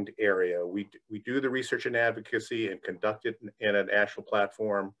two-pronged area. We do the research and advocacy and conduct it in a national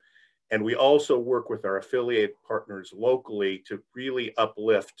platform. And we also work with our affiliate partners locally to really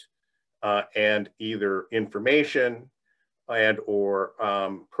uplift and either information and or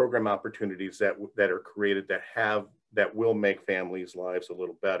program opportunities that are created that will make families' lives a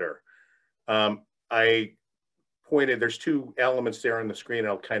little better. I pointed, there's two elements there on the screen.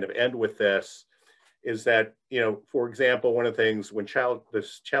 I'll kind of end with this, is that, for example, one of the things when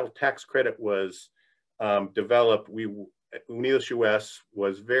this child tax credit was developed, Unidos US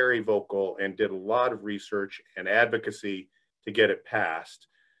was very vocal and did a lot of research and advocacy to get it passed.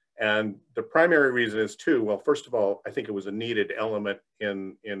 And the primary reason is well, first of all, I think it was a needed element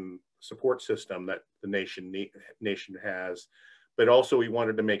in support system that the nation has, but also we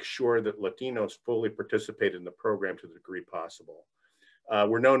wanted to make sure that Latinos fully participated in the program to the degree possible.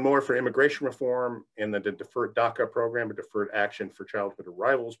 We're known more for immigration reform and the Deferred DACA program, a Deferred Action for Childhood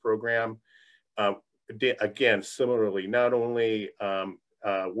Arrivals program. Again, similarly, not only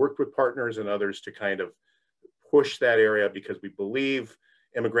worked with partners and others to kind of push that area because we believe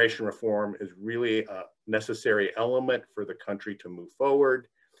immigration reform is really a necessary element for the country to move forward,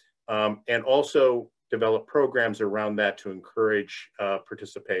 and also develop programs around that to encourage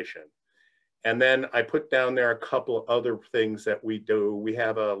participation. And then I put down there a couple of other things that we do. We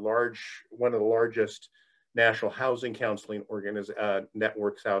have one of the largest national housing counseling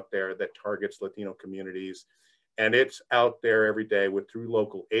networks out there that targets Latino communities. And it's out there every day through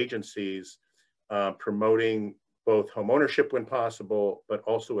local agencies promoting both homeownership when possible, but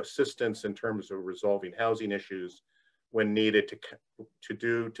also assistance in terms of resolving housing issues when needed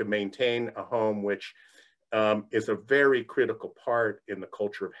to maintain a home, which is a very critical part in the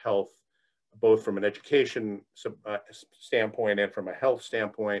culture of health, both from an education standpoint and from a health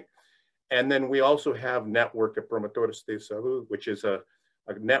standpoint. And then we also have network of Promotores de Salud, which is a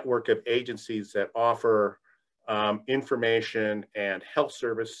network of agencies that offer information and health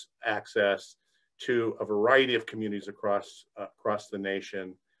service access to a variety of communities across the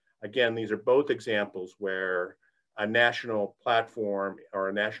nation. Again, these are both examples where a national platform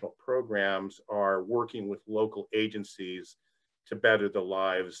or national programs are working with local agencies to better the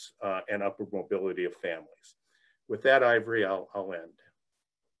lives and upward mobility of families. With that, Ivory, I'll end.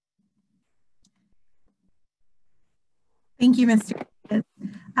 Thank you, Mr.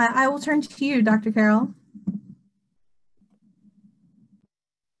 I will turn to you, Dr. Carroll.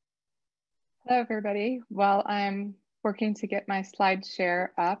 Hello, everybody. Well, I'm working to get my slide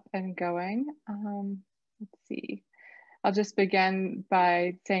share up and going. Let's see. I'll just begin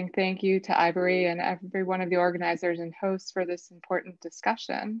by saying thank you to Ivory and every one of the organizers and hosts for this important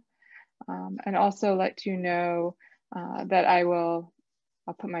discussion. And also let you know that I'll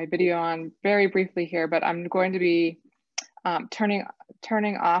put my video on very briefly here, but I'm going to be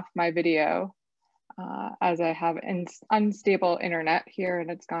turning off my video as I have unstable internet here,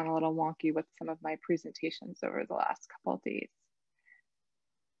 and it's gone a little wonky with some of my presentations over the last couple of days.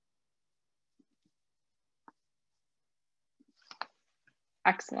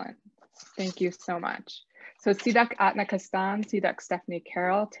 Excellent. Thank you so much. So Sidak Atnakastan, Sidak Stephanie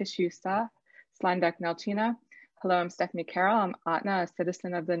Carroll, Tishusa, Slandak Nelchina. Hello, I'm Stephanie Carroll. I'm Atna, a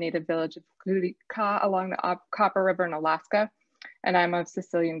citizen of the native village of Kulika along the Copper River in Alaska, and I'm of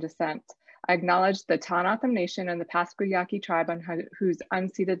Sicilian descent. I acknowledge the Tohono Nation and the Pasco Yaqui tribe on whose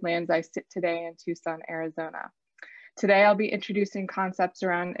unceded lands I sit today in Tucson, Arizona. Today, I'll be introducing concepts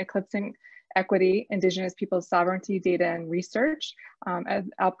around eclipsing equity, Indigenous peoples' sovereignty, data, and research.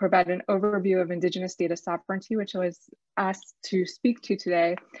 I'll provide an overview of Indigenous data sovereignty, which I was asked to speak to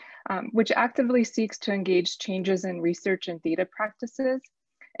today, which actively seeks to engage changes in research and data practices.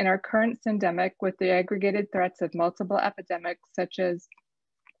 In our current syndemic, with the aggregated threats of multiple epidemics such as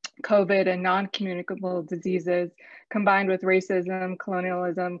COVID and non-communicable diseases, combined with racism,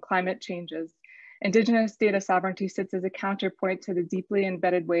 colonialism, climate changes, Indigenous data sovereignty sits as a counterpoint to the deeply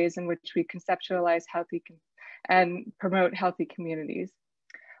embedded ways in which we conceptualize healthy and promote healthy communities.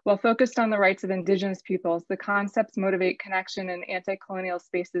 While focused on the rights of Indigenous peoples, the concepts motivate connection in anti-colonial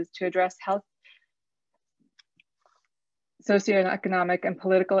spaces to address health, socioeconomic, and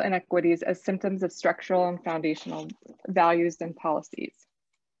political inequities as symptoms of structural and foundational values and policies.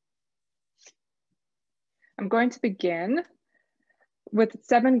 I'm going to begin with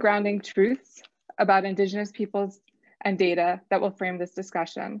 7 grounding truths about Indigenous peoples and data that will frame this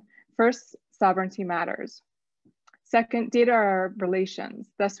discussion. First, sovereignty matters. Second, data are relations,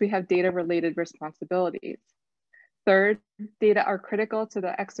 thus we have data-related responsibilities. Third, data are critical to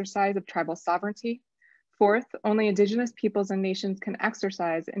the exercise of tribal sovereignty. Fourth, only Indigenous peoples and nations can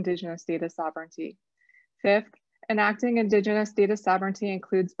exercise Indigenous data sovereignty. Fifth, enacting Indigenous data sovereignty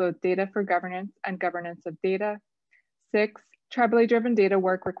includes both data for governance and governance of data. Sixth, tribally driven data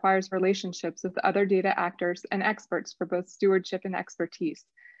work requires relationships with other data actors and experts for both stewardship and expertise.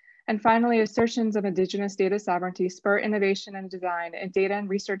 And finally, assertions of Indigenous data sovereignty spur innovation and design in data and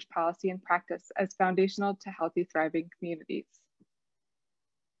research policy and practice as foundational to healthy, thriving communities.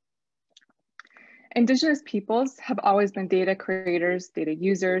 Indigenous peoples have always been data creators, data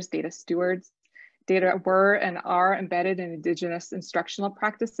users, data stewards. Data were and are embedded in Indigenous instructional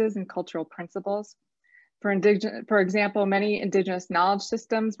practices and cultural principles. For example, many Indigenous knowledge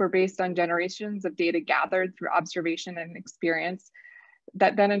systems were based on generations of data gathered through observation and experience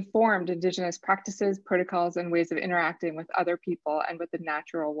that then informed Indigenous practices, protocols, and ways of interacting with other people and with the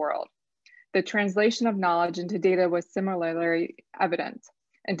natural world. The translation of knowledge into data was similarly evident.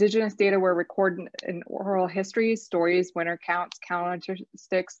 Indigenous data were recorded in oral histories, stories, winter counts, calendar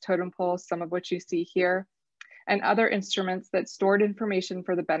sticks, totem poles, some of which you see here, and other instruments that stored information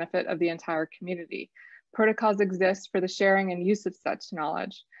for the benefit of the entire community. Protocols exist for the sharing and use of such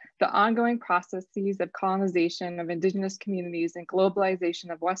knowledge. The ongoing processes of colonization of Indigenous communities and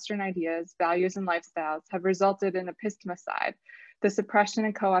globalization of Western ideas, values, and lifestyles have resulted in epistemicide, the suppression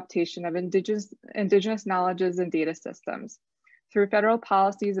and co-optation of Indigenous knowledges and data systems. Through federal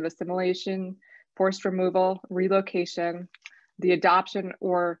policies of assimilation, forced removal, relocation, the adoption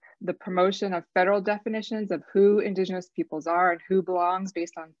or the promotion of federal definitions of who Indigenous peoples are and who belongs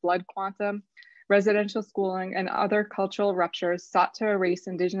based on blood quantum, residential schooling, and other cultural ruptures sought to erase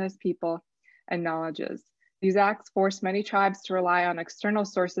Indigenous people and knowledges. These acts forced many tribes to rely on external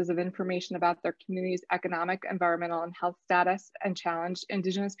sources of information about their community's economic, environmental, and health status, and challenged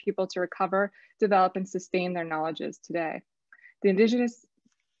Indigenous people to recover, develop, and sustain their knowledges today. The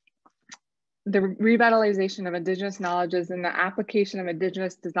revitalization of Indigenous knowledges and the application of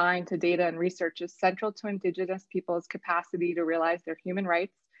Indigenous design to data and research is central to Indigenous people's capacity to realize their human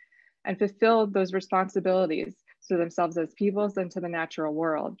rights and fulfill those responsibilities to themselves as peoples and to the natural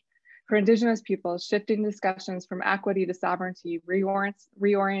world. For Indigenous peoples, shifting discussions from equity to sovereignty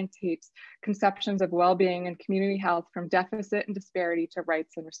reorientates conceptions of well-being and community health from deficit and disparity to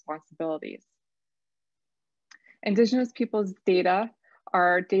rights and responsibilities. Indigenous peoples' data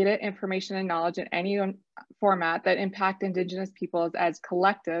are data, information, and knowledge in any format that impact Indigenous peoples as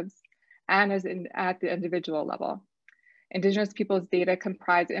collectives and at the individual level. Indigenous peoples' data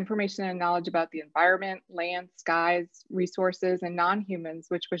comprise information and knowledge about the environment, land, skies, resources, and non-humans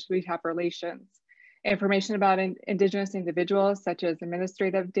with which we have relations. Information about Indigenous individuals, such as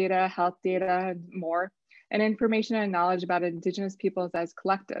administrative data, health data, and more. And information and knowledge about Indigenous peoples as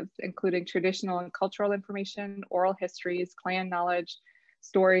collectives, including traditional and cultural information, oral histories, clan knowledge,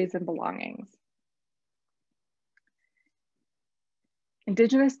 stories, and belongings.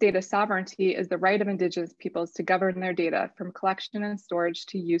 Indigenous data sovereignty is the right of Indigenous peoples to govern their data from collection and storage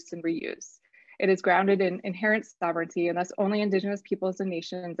to use and reuse. It is grounded in inherent sovereignty, and thus only Indigenous peoples and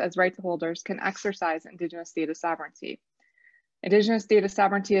nations as rights holders can exercise Indigenous data sovereignty. Indigenous data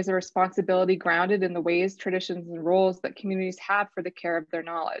sovereignty is a responsibility grounded in the ways, traditions, and roles that communities have for the care of their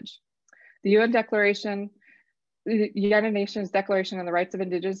knowledge. The United Nations Declaration on the Rights of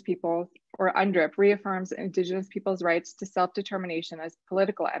Indigenous Peoples, or UNDRIP, reaffirms Indigenous peoples' rights to self-determination as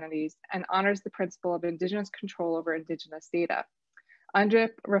political entities and honors the principle of Indigenous control over Indigenous data.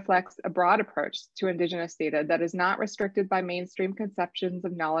 UNDRIP reflects a broad approach to Indigenous data that is not restricted by mainstream conceptions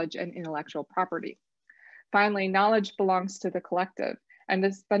of knowledge and intellectual property. Finally, knowledge belongs to the collective and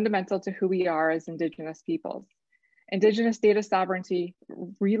is fundamental to who we are as Indigenous peoples. Indigenous data sovereignty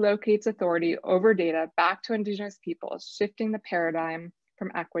relocates authority over data back to Indigenous peoples, shifting the paradigm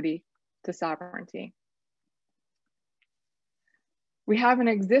from equity to sovereignty. We have an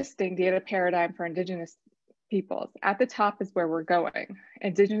existing data paradigm for Indigenous peoples. At the top is where we're going.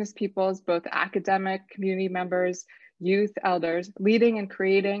 Indigenous peoples, both academic, community members, youth, elders, leading and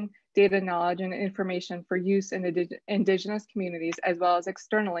creating data knowledge and information for use in Indigenous communities, as well as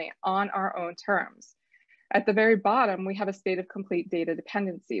externally on our own terms. At the very bottom, we have a state of complete data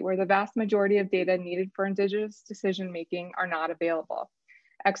dependency, where the vast majority of data needed for Indigenous decision-making are not available.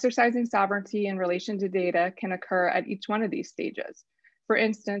 Exercising sovereignty in relation to data can occur at each one of these stages. For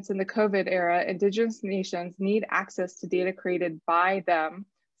instance, in the COVID era, Indigenous nations need access to data created by them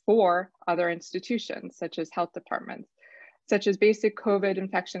for other institutions, such as health departments, such as basic COVID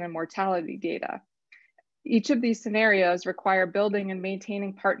infection and mortality data. Each of these scenarios require building and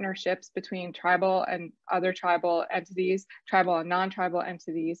maintaining partnerships between tribal and other tribal entities, tribal and non-tribal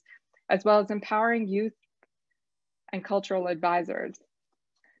entities, as well as empowering youth and cultural advisors.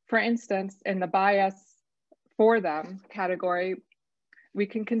 For instance, in the bias for them category, we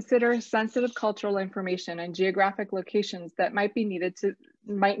can consider sensitive cultural information and geographic locations that might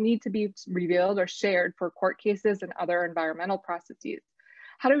need to be revealed or shared for court cases and other environmental processes.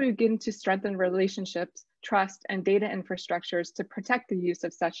 How do we begin to strengthen relationships, trust, and data infrastructures to protect the use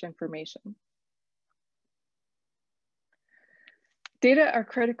of such information? Data are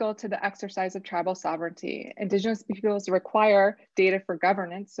critical to the exercise of tribal sovereignty. Indigenous peoples require data for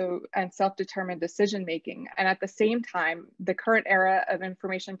governance and self-determined decision-making. And at the same time, the current era of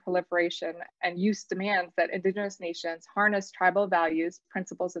information proliferation and use demands that Indigenous nations harness tribal values,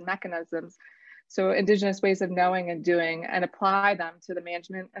 principles, and mechanisms, so Indigenous ways of knowing and doing, and apply them to the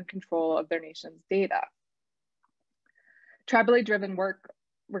management and control of their nation's data. Tribally driven work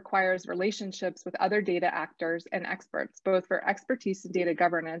requires relationships with other data actors and experts, both for expertise in data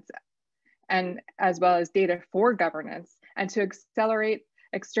governance and as well as data for governance, and to accelerate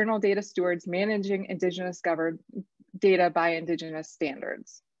external data stewards managing Indigenous governed data by Indigenous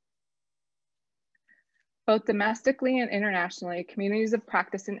standards. Both domestically and internationally, communities of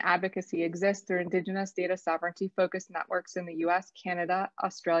practice and advocacy exist through Indigenous data sovereignty focused networks in the US, Canada,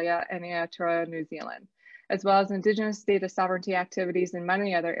 Australia, and Aotearoa, New Zealand, as well as Indigenous data sovereignty activities in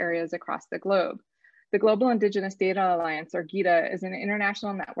many other areas across the globe. The Global Indigenous Data Alliance, or GIDA, is an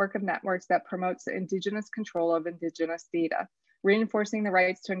international network of networks that promotes Indigenous control of Indigenous data, reinforcing the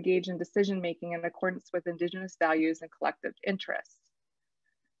rights to engage in decision-making in accordance with Indigenous values and collective interests.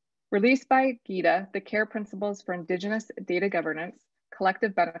 Released by GIDA, the CARE Principles for Indigenous Data Governance,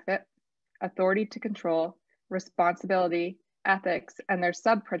 Collective Benefit, Authority to Control, Responsibility, Ethics, and their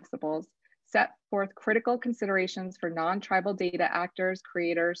sub-principles set forth critical considerations for non-tribal data actors,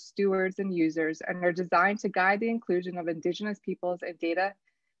 creators, stewards, and users, and are designed to guide the inclusion of Indigenous peoples in data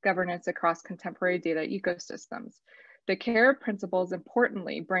governance across contemporary data ecosystems. The CARE principles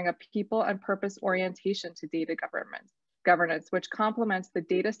importantly bring a people and purpose orientation to data governance, which complements the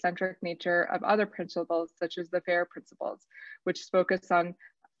data-centric nature of other principles such as the FAIR principles, which focus on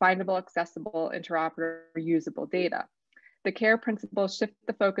findable, accessible, interoperable, usable data. The CARE principles shift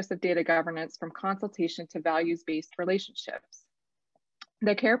the focus of data governance from consultation to values-based relationships.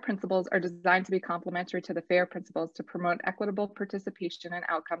 The CARE principles are designed to be complementary to the FAIR principles to promote equitable participation and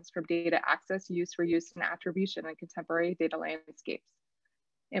outcomes from data access, use, reuse, and attribution in contemporary data landscapes.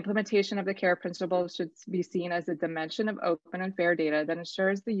 Implementation of the CARE principles should be seen as a dimension of open and fair data that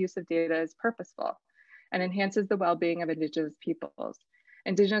ensures the use of data is purposeful and enhances the well-being of Indigenous peoples.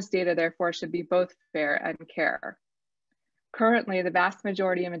 Indigenous data, therefore, should be both fair and care. Currently, the vast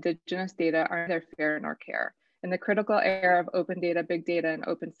majority of Indigenous data are neither fair nor care. In the critical era of open data, big data, and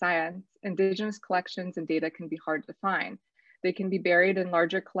open science, Indigenous collections and data can be hard to find. They can be buried in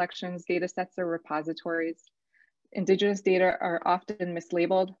larger collections, data sets, or repositories. Indigenous data are often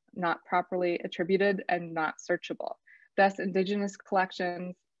mislabeled, not properly attributed, and not searchable. Thus, Indigenous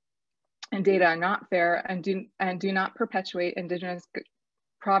collections and data are not fair and do not perpetuate Indigenous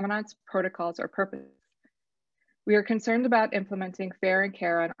provenance, protocols, or purposes. We are concerned about implementing fair and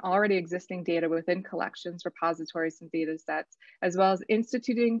care on already existing data within collections, repositories, and data sets, as well as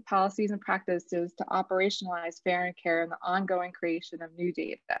instituting policies and practices to operationalize fair and care in the ongoing creation of new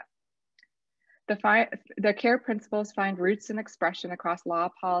data. The care principles find roots and expression across law,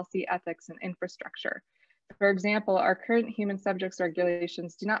 policy, ethics, and infrastructure. For example, our current human subjects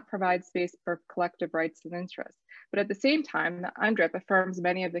regulations do not provide space for collective rights and interests, but at the same time, the UNDRIP affirms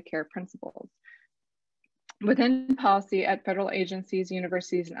many of the care principles. Within policy at federal agencies,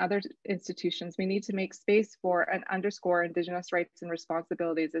 universities, and other institutions, we need to make space for and underscore Indigenous rights and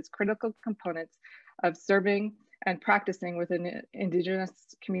responsibilities as critical components of serving and practicing within Indigenous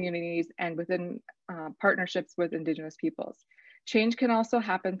communities and within partnerships with Indigenous peoples. Change can also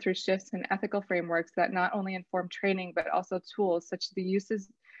happen through shifts in ethical frameworks that not only inform training, but also tools such as the uses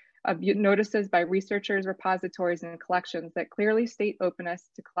of notices by researchers, repositories, and collections that clearly state openness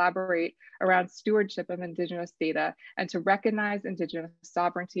to collaborate around stewardship of Indigenous data and to recognize Indigenous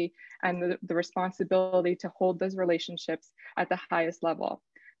sovereignty and the responsibility to hold those relationships at the highest level.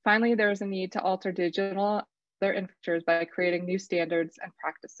 Finally, there is a need to alter digital other infrastructures by creating new standards and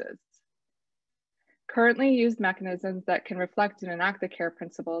practices. Currently used mechanisms that can reflect and enact the care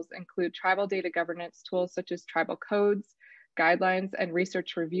principles include tribal data governance tools such as tribal codes, guidelines, and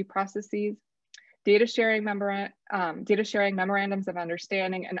research review processes, data sharing memorandums of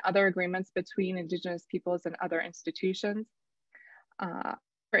understanding, and other agreements between Indigenous peoples and other institutions,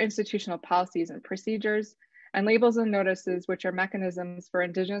 for institutional policies and procedures, and labels and notices, which are mechanisms for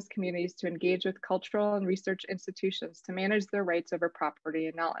Indigenous communities to engage with cultural and research institutions to manage their rights over property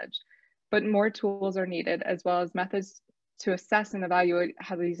and knowledge. But more tools are needed, as well as methods to assess and evaluate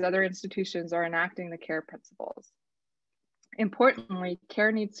how these other institutions are enacting the care principles. Importantly,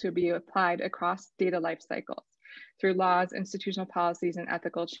 care needs to be applied across data life cycles through laws, institutional policies, and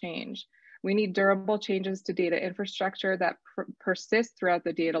ethical change. We need durable changes to data infrastructure that persist throughout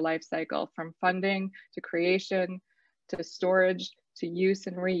the data life cycle, from funding to creation, to storage, to use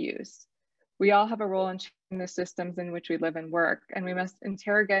and reuse. We all have a role in changing the systems in which we live and work, and we must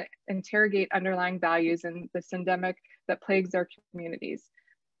interrogate underlying values in the syndemic that plagues our communities.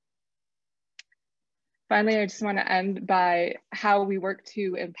 Finally, I just want to end by how we work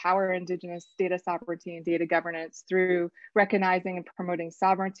to empower Indigenous data sovereignty and data governance through recognizing and promoting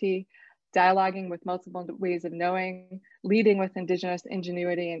sovereignty, dialoguing with multiple ways of knowing, leading with Indigenous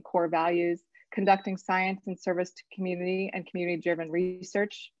ingenuity and core values, conducting science in service to community and community-driven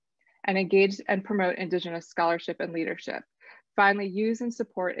research, and engage and promote Indigenous scholarship and leadership. Finally, use and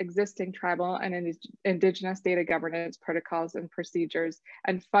support existing tribal and Indigenous data governance protocols and procedures,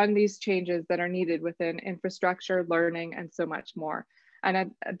 and fund these changes that are needed within infrastructure, learning, and so much more. And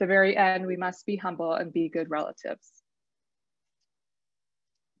at the very end, we must be humble and be good relatives.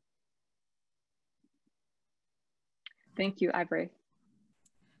 Thank you, Ivory.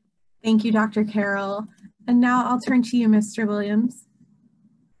 Thank you, Dr. Carroll. And now I'll turn to you, Mr. Williams.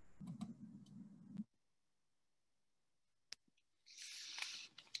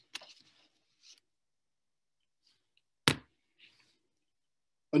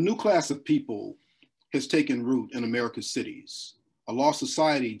 A new class of people has taken root in America's cities, a lost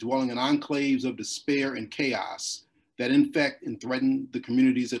society dwelling in enclaves of despair and chaos that infect and threaten the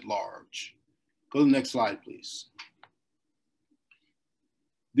communities at large. Go to the next slide, please.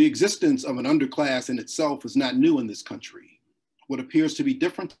 The existence of an underclass in itself is not new in this country. What appears to be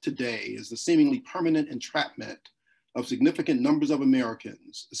different today is the seemingly permanent entrapment of significant numbers of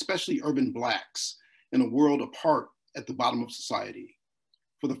Americans, especially urban Blacks, in a world apart at the bottom of society.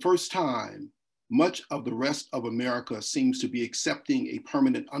 For the first time, much of the rest of America seems to be accepting a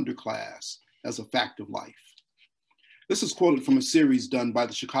permanent underclass as a fact of life. This is quoted from a series done by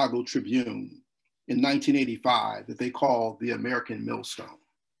the Chicago Tribune in 1985 that they call The American Millstone.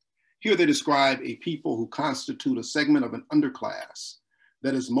 Here they describe a people who constitute a segment of an underclass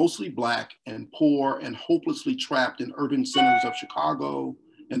that is mostly Black and poor and hopelessly trapped in urban centers of Chicago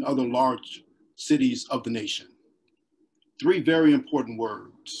and other large cities of the nation. Three very important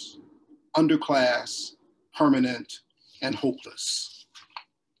words: underclass, permanent, and hopeless.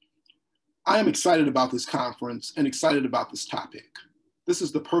 I am excited about this conference and excited about this topic. This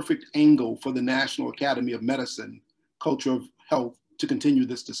is the perfect angle for the National Academy of Medicine, Culture of Health to continue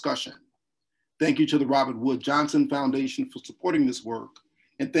this discussion. Thank you to the Robert Wood Johnson Foundation for supporting this work.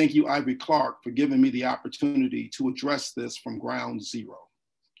 And thank you, Ivory Clark, for giving me the opportunity to address this from ground zero.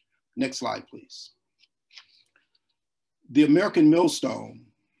 Next slide, please. The American Millstone,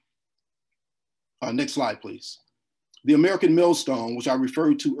 next slide, please. The American Millstone, which I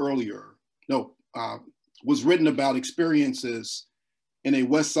referred to earlier, was written about experiences in a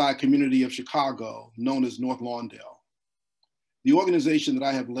West Side community of Chicago known as North Lawndale. The organization that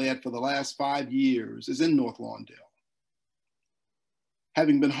I have led for the last 5 years is in North Lawndale.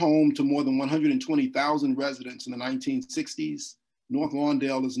 Having been home to more than 120,000 residents in the 1960s, North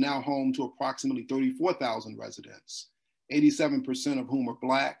Lawndale is now home to approximately 34,000 residents, 87% of whom are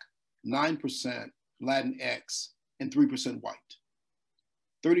Black, 9% Latinx, and 3% white.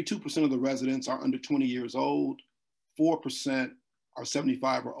 32% of the residents are under 20 years old, 4% are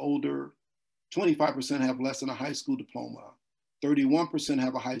 75 or older, 25% have less than a high school diploma, 31%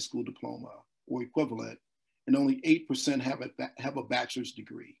 have a high school diploma or equivalent, and only 8% have a bachelor's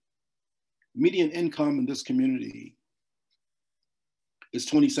degree. Median income in this community is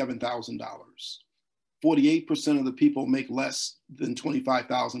 $27,000. 48% of the people make less than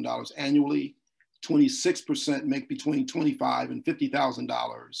 $25,000 annually. 26% make between $25,000 and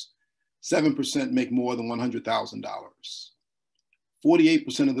 $50,000. 7% make more than $100,000.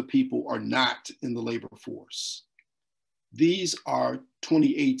 48% of the people are not in the labor force. These are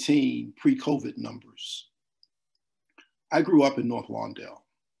 2018 pre-COVID numbers. I grew up in North Lawndale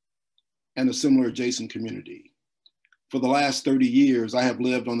and a similar adjacent community. For the last 30 years, I have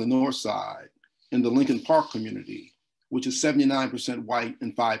lived on the north side in the Lincoln Park community, which is 79% white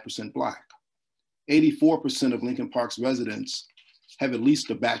and 5% Black. 84% of Lincoln Park's residents have at least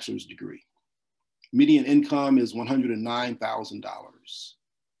a bachelor's degree. Median income is $109,000.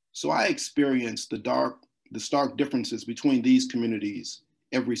 So I experience the stark differences between these communities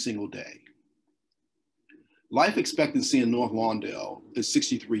every single day. Life expectancy in North Lawndale is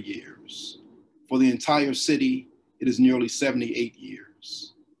 63 years. For the entire city, it is nearly 78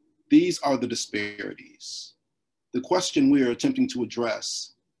 years. These are the disparities. The question we are attempting to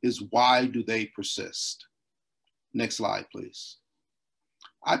address is, why do they persist? Next slide, please.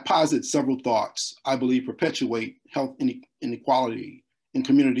 I posit several thoughts I believe perpetuate health inequality in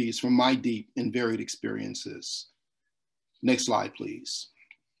communities from my deep and varied experiences. Next slide, please.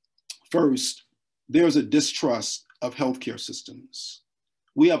 First, there's a distrust of healthcare systems.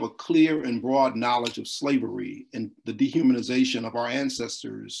 We have a clear and broad knowledge of slavery and the dehumanization of our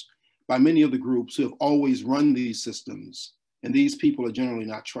ancestors by many of the groups who have always run these systems, and these people are generally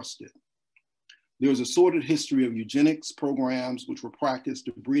not trusted. There's a sordid history of eugenics programs which were practiced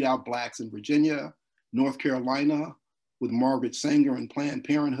to breed out Blacks in Virginia, North Carolina, with Margaret Sanger and Planned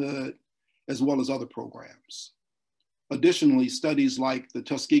Parenthood, as well as other programs. Additionally, studies like the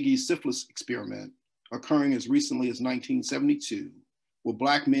Tuskegee syphilis experiment, occurring as recently as 1972, where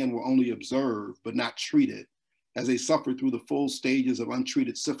Black men were only observed but not treated, as they suffered through the full stages of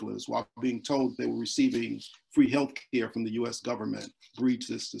untreated syphilis while being told they were receiving free health care from the US government, breeds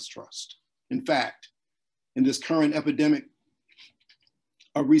this distrust. In fact, in this current epidemic,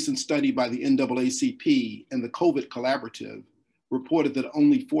 a recent study by the NAACP and the COVID Collaborative reported that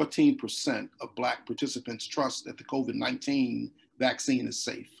only 14% of Black participants trust that the COVID-19 vaccine is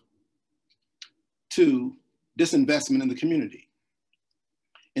safe. 2, disinvestment in the community.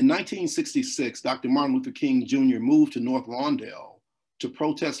 In 1966, Dr. Martin Luther King Jr. moved to North Lawndale to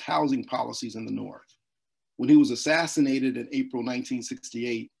protest housing policies in the North. When he was assassinated in April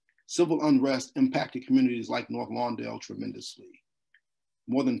 1968, civil unrest impacted communities like North Lawndale tremendously.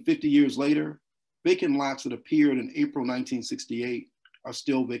 More than 50 years later, vacant lots that appeared in April 1968 are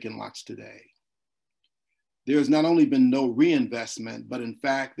still vacant lots today. There has not only been no reinvestment, but in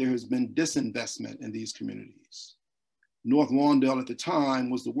fact, there has been disinvestment in these communities. North Lawndale at the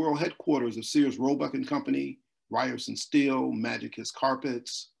time was the world headquarters of Sears Roebuck and Company, Ryerson Steel, Magic Kiss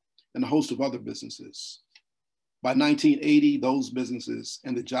Carpets, and a host of other businesses. By 1980, those businesses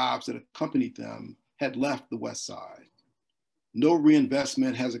and the jobs that accompanied them had left the West Side. No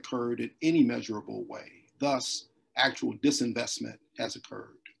reinvestment has occurred in any measurable way. Thus, actual disinvestment has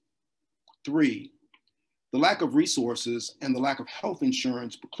occurred. 3, the lack of resources and the lack of health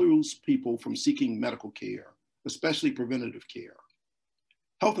insurance precludes people from seeking medical care, especially preventative care.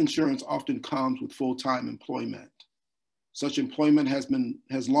 Health insurance often comes with full-time employment. Such employment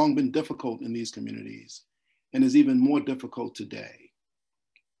has long been difficult in these communities and is even more difficult today.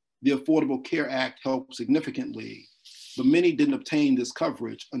 The Affordable Care Act helped significantly, but many didn't obtain this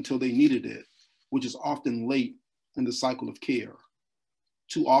coverage until they needed it, which is often late in the cycle of care.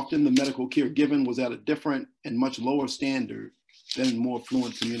 Too often, the medical care given was at a different and much lower standard than in more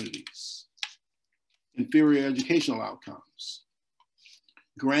affluent communities. Inferior educational outcomes.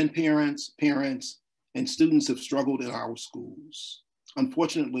 Grandparents, parents, and students have struggled in our schools.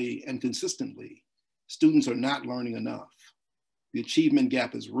 Unfortunately and consistently, students are not learning enough. The achievement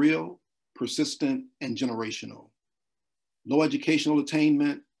gap is real, persistent, and generational. Low educational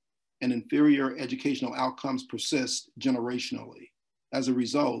attainment and inferior educational outcomes persist generationally. As a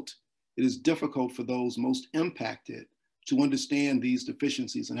result, it is difficult for those most impacted to understand these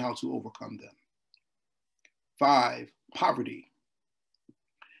deficiencies and how to overcome them. 5, poverty.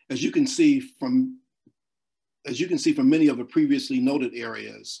 As you can see from many of the previously noted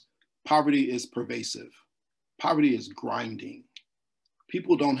areas, poverty is pervasive. Poverty is grinding.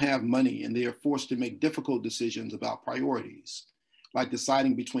 People don't have money and they are forced to make difficult decisions about priorities, like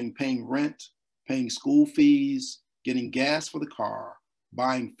deciding between paying rent, paying school fees, getting gas for the car,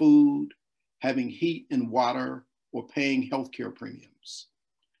 buying food, having heat and water, or paying healthcare premiums.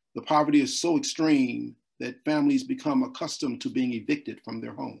 The poverty is so extreme that families become accustomed to being evicted from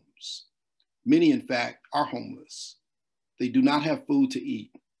their homes. Many, in fact, are homeless. They do not have food to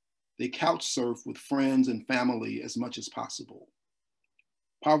eat. They couch surf with friends and family as much as possible.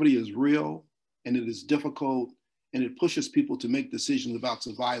 Poverty is real and it is difficult, and it pushes people to make decisions about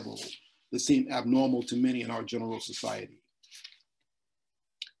survival that seem abnormal to many in our general society.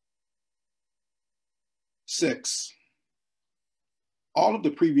 6, all of the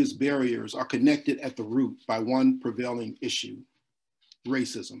previous barriers are connected at the root by one prevailing issue: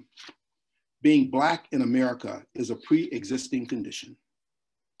 racism. Being Black in America is a pre-existing condition.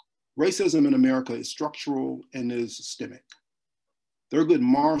 Racism in America is structural and is systemic. Thurgood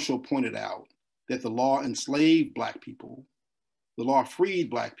Marshall pointed out that the law enslaved Black people, the law freed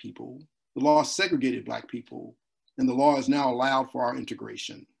Black people, the law segregated Black people, and the law is now allowed for our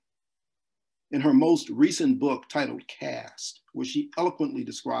integration. In her most recent book titled Caste, where she eloquently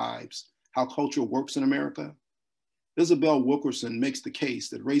describes how culture works in America, Isabel Wilkerson makes the case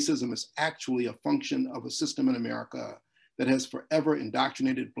that racism is actually a function of a system in America that has forever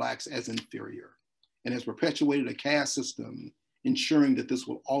indoctrinated Blacks as inferior and has perpetuated a caste system, ensuring that this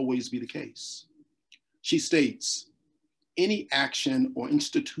will always be the case. She states, any action or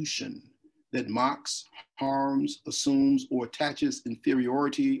institution that mocks, harms, assumes, or attaches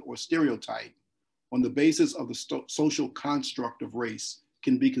inferiority or stereotype on the basis of the social construct of race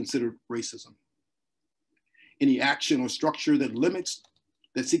can be considered racism. Any action or structure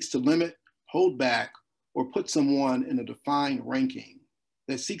that seeks to limit, hold back, or put someone in a defined ranking,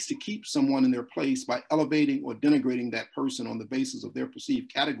 that seeks to keep someone in their place by elevating or denigrating that person on the basis of their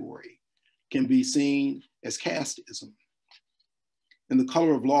perceived category, can be seen as casteism. In The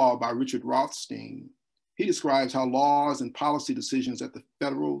Color of Law by Richard Rothstein, he describes how laws and policy decisions at the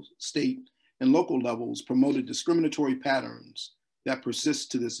federal, state, and local levels promoted discriminatory patterns that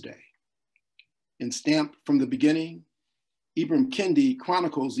persist to this day. In Stamped from the Beginning, Ibram Kendi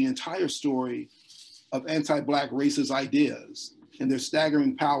chronicles the entire story of anti-Black racist ideas and their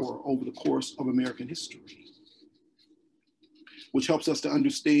staggering power over the course of American history, which helps us to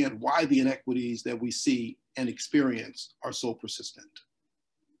understand why the inequities that we see and experience are so persistent.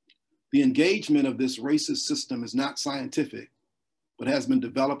 The engagement of this racist system is not scientific, but has been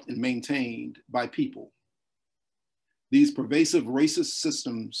developed and maintained by people. These pervasive racist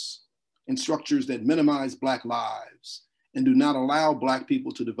systems and structures that minimize Black lives and do not allow Black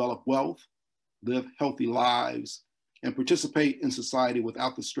people to develop wealth, live healthy lives, and participate in society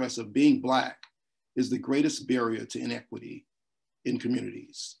without the stress of being Black is the greatest barrier to inequity in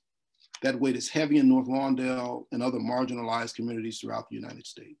communities. That weight is heavy in North Lawndale and other marginalized communities throughout the United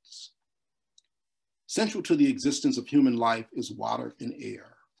States. Central to the existence of human life is water and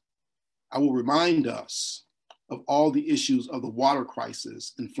air. I will remind us of all the issues of the water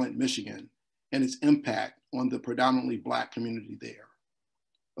crisis in Flint, Michigan, and its impact on the predominantly Black community there.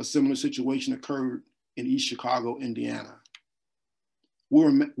 A similar situation occurred in East Chicago, Indiana.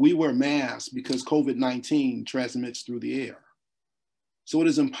 We wear masks because COVID-19 transmits through the air. So it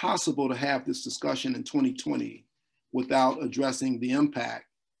is impossible to have this discussion in 2020 without addressing the impact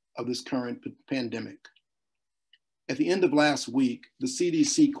of this current pandemic. At the end of last week, the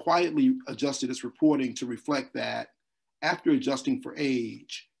CDC quietly adjusted its reporting to reflect that after adjusting for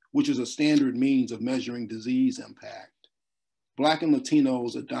age, which is a standard means of measuring disease impact, Black and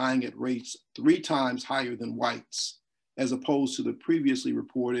Latinos are dying at rates 3 times higher than whites, as opposed to the previously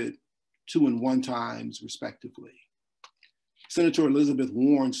reported 2 and 1 times respectively. Senator Elizabeth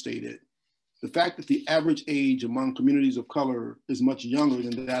Warren stated, The fact that the average age among communities of color is much younger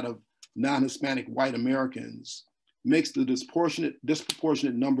than that of non-Hispanic white Americans makes the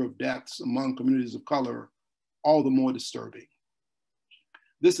disproportionate number of deaths among communities of color all the more disturbing.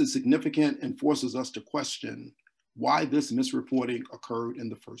 This is significant and forces us to question why this misreporting occurred in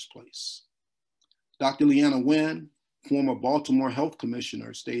the first place. Dr. Leanna Wen, former Baltimore Health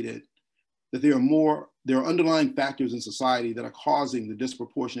Commissioner, stated that there are underlying factors in society that are causing the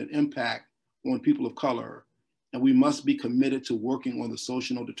disproportionate impact on people of color, and we must be committed to working on the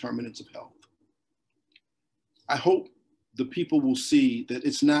social determinants of health. I hope the people will see that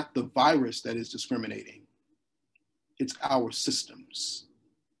it's not the virus that is discriminating, it's our systems.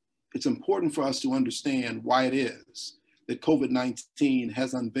 It's important for us to understand why it is that COVID-19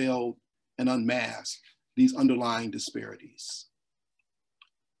 has unveiled and unmasked these underlying disparities.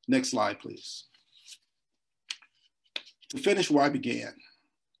 Next slide, please. To finish where I began,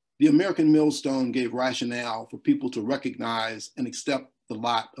 the American Millstone gave rationale for people to recognize and accept the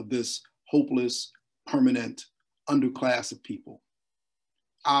lot of this hopeless, permanent underclass of people.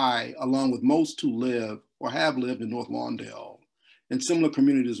 I, along with most who live or have lived in North Lawndale and similar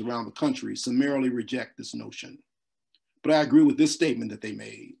communities around the country, summarily reject this notion. But I agree with this statement that they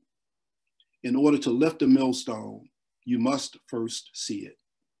made. In order to lift a millstone, you must first see it.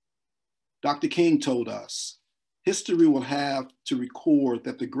 Dr. King told us, history will have to record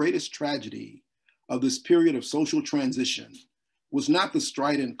that the greatest tragedy of this period of social transition was not the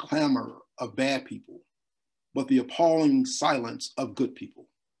strident clamor of bad people, but the appalling silence of good people.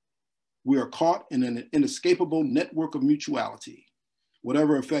 We are caught in an inescapable network of mutuality.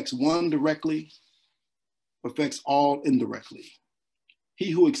 Whatever affects one directly affects all indirectly. He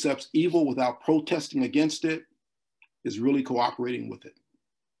who accepts evil without protesting against it is really cooperating with it.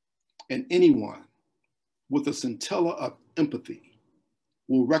 And anyone with a scintilla of empathy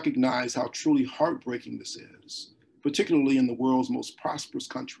will recognize how truly heartbreaking this is, particularly in the world's most prosperous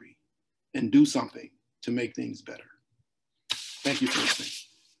country, and do something to make things better. Thank you for listening.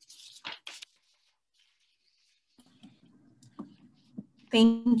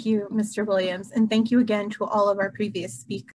 Thank you, Mr. Williams, and thank you again to all of our previous speakers.